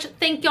much.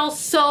 Thank y'all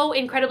so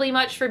incredibly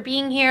much for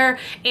being here,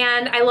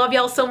 and I love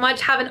y'all so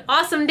much. Have an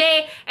awesome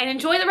day and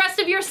enjoy the rest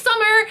of your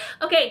summer.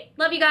 Okay,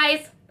 love you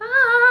guys.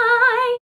 Bye.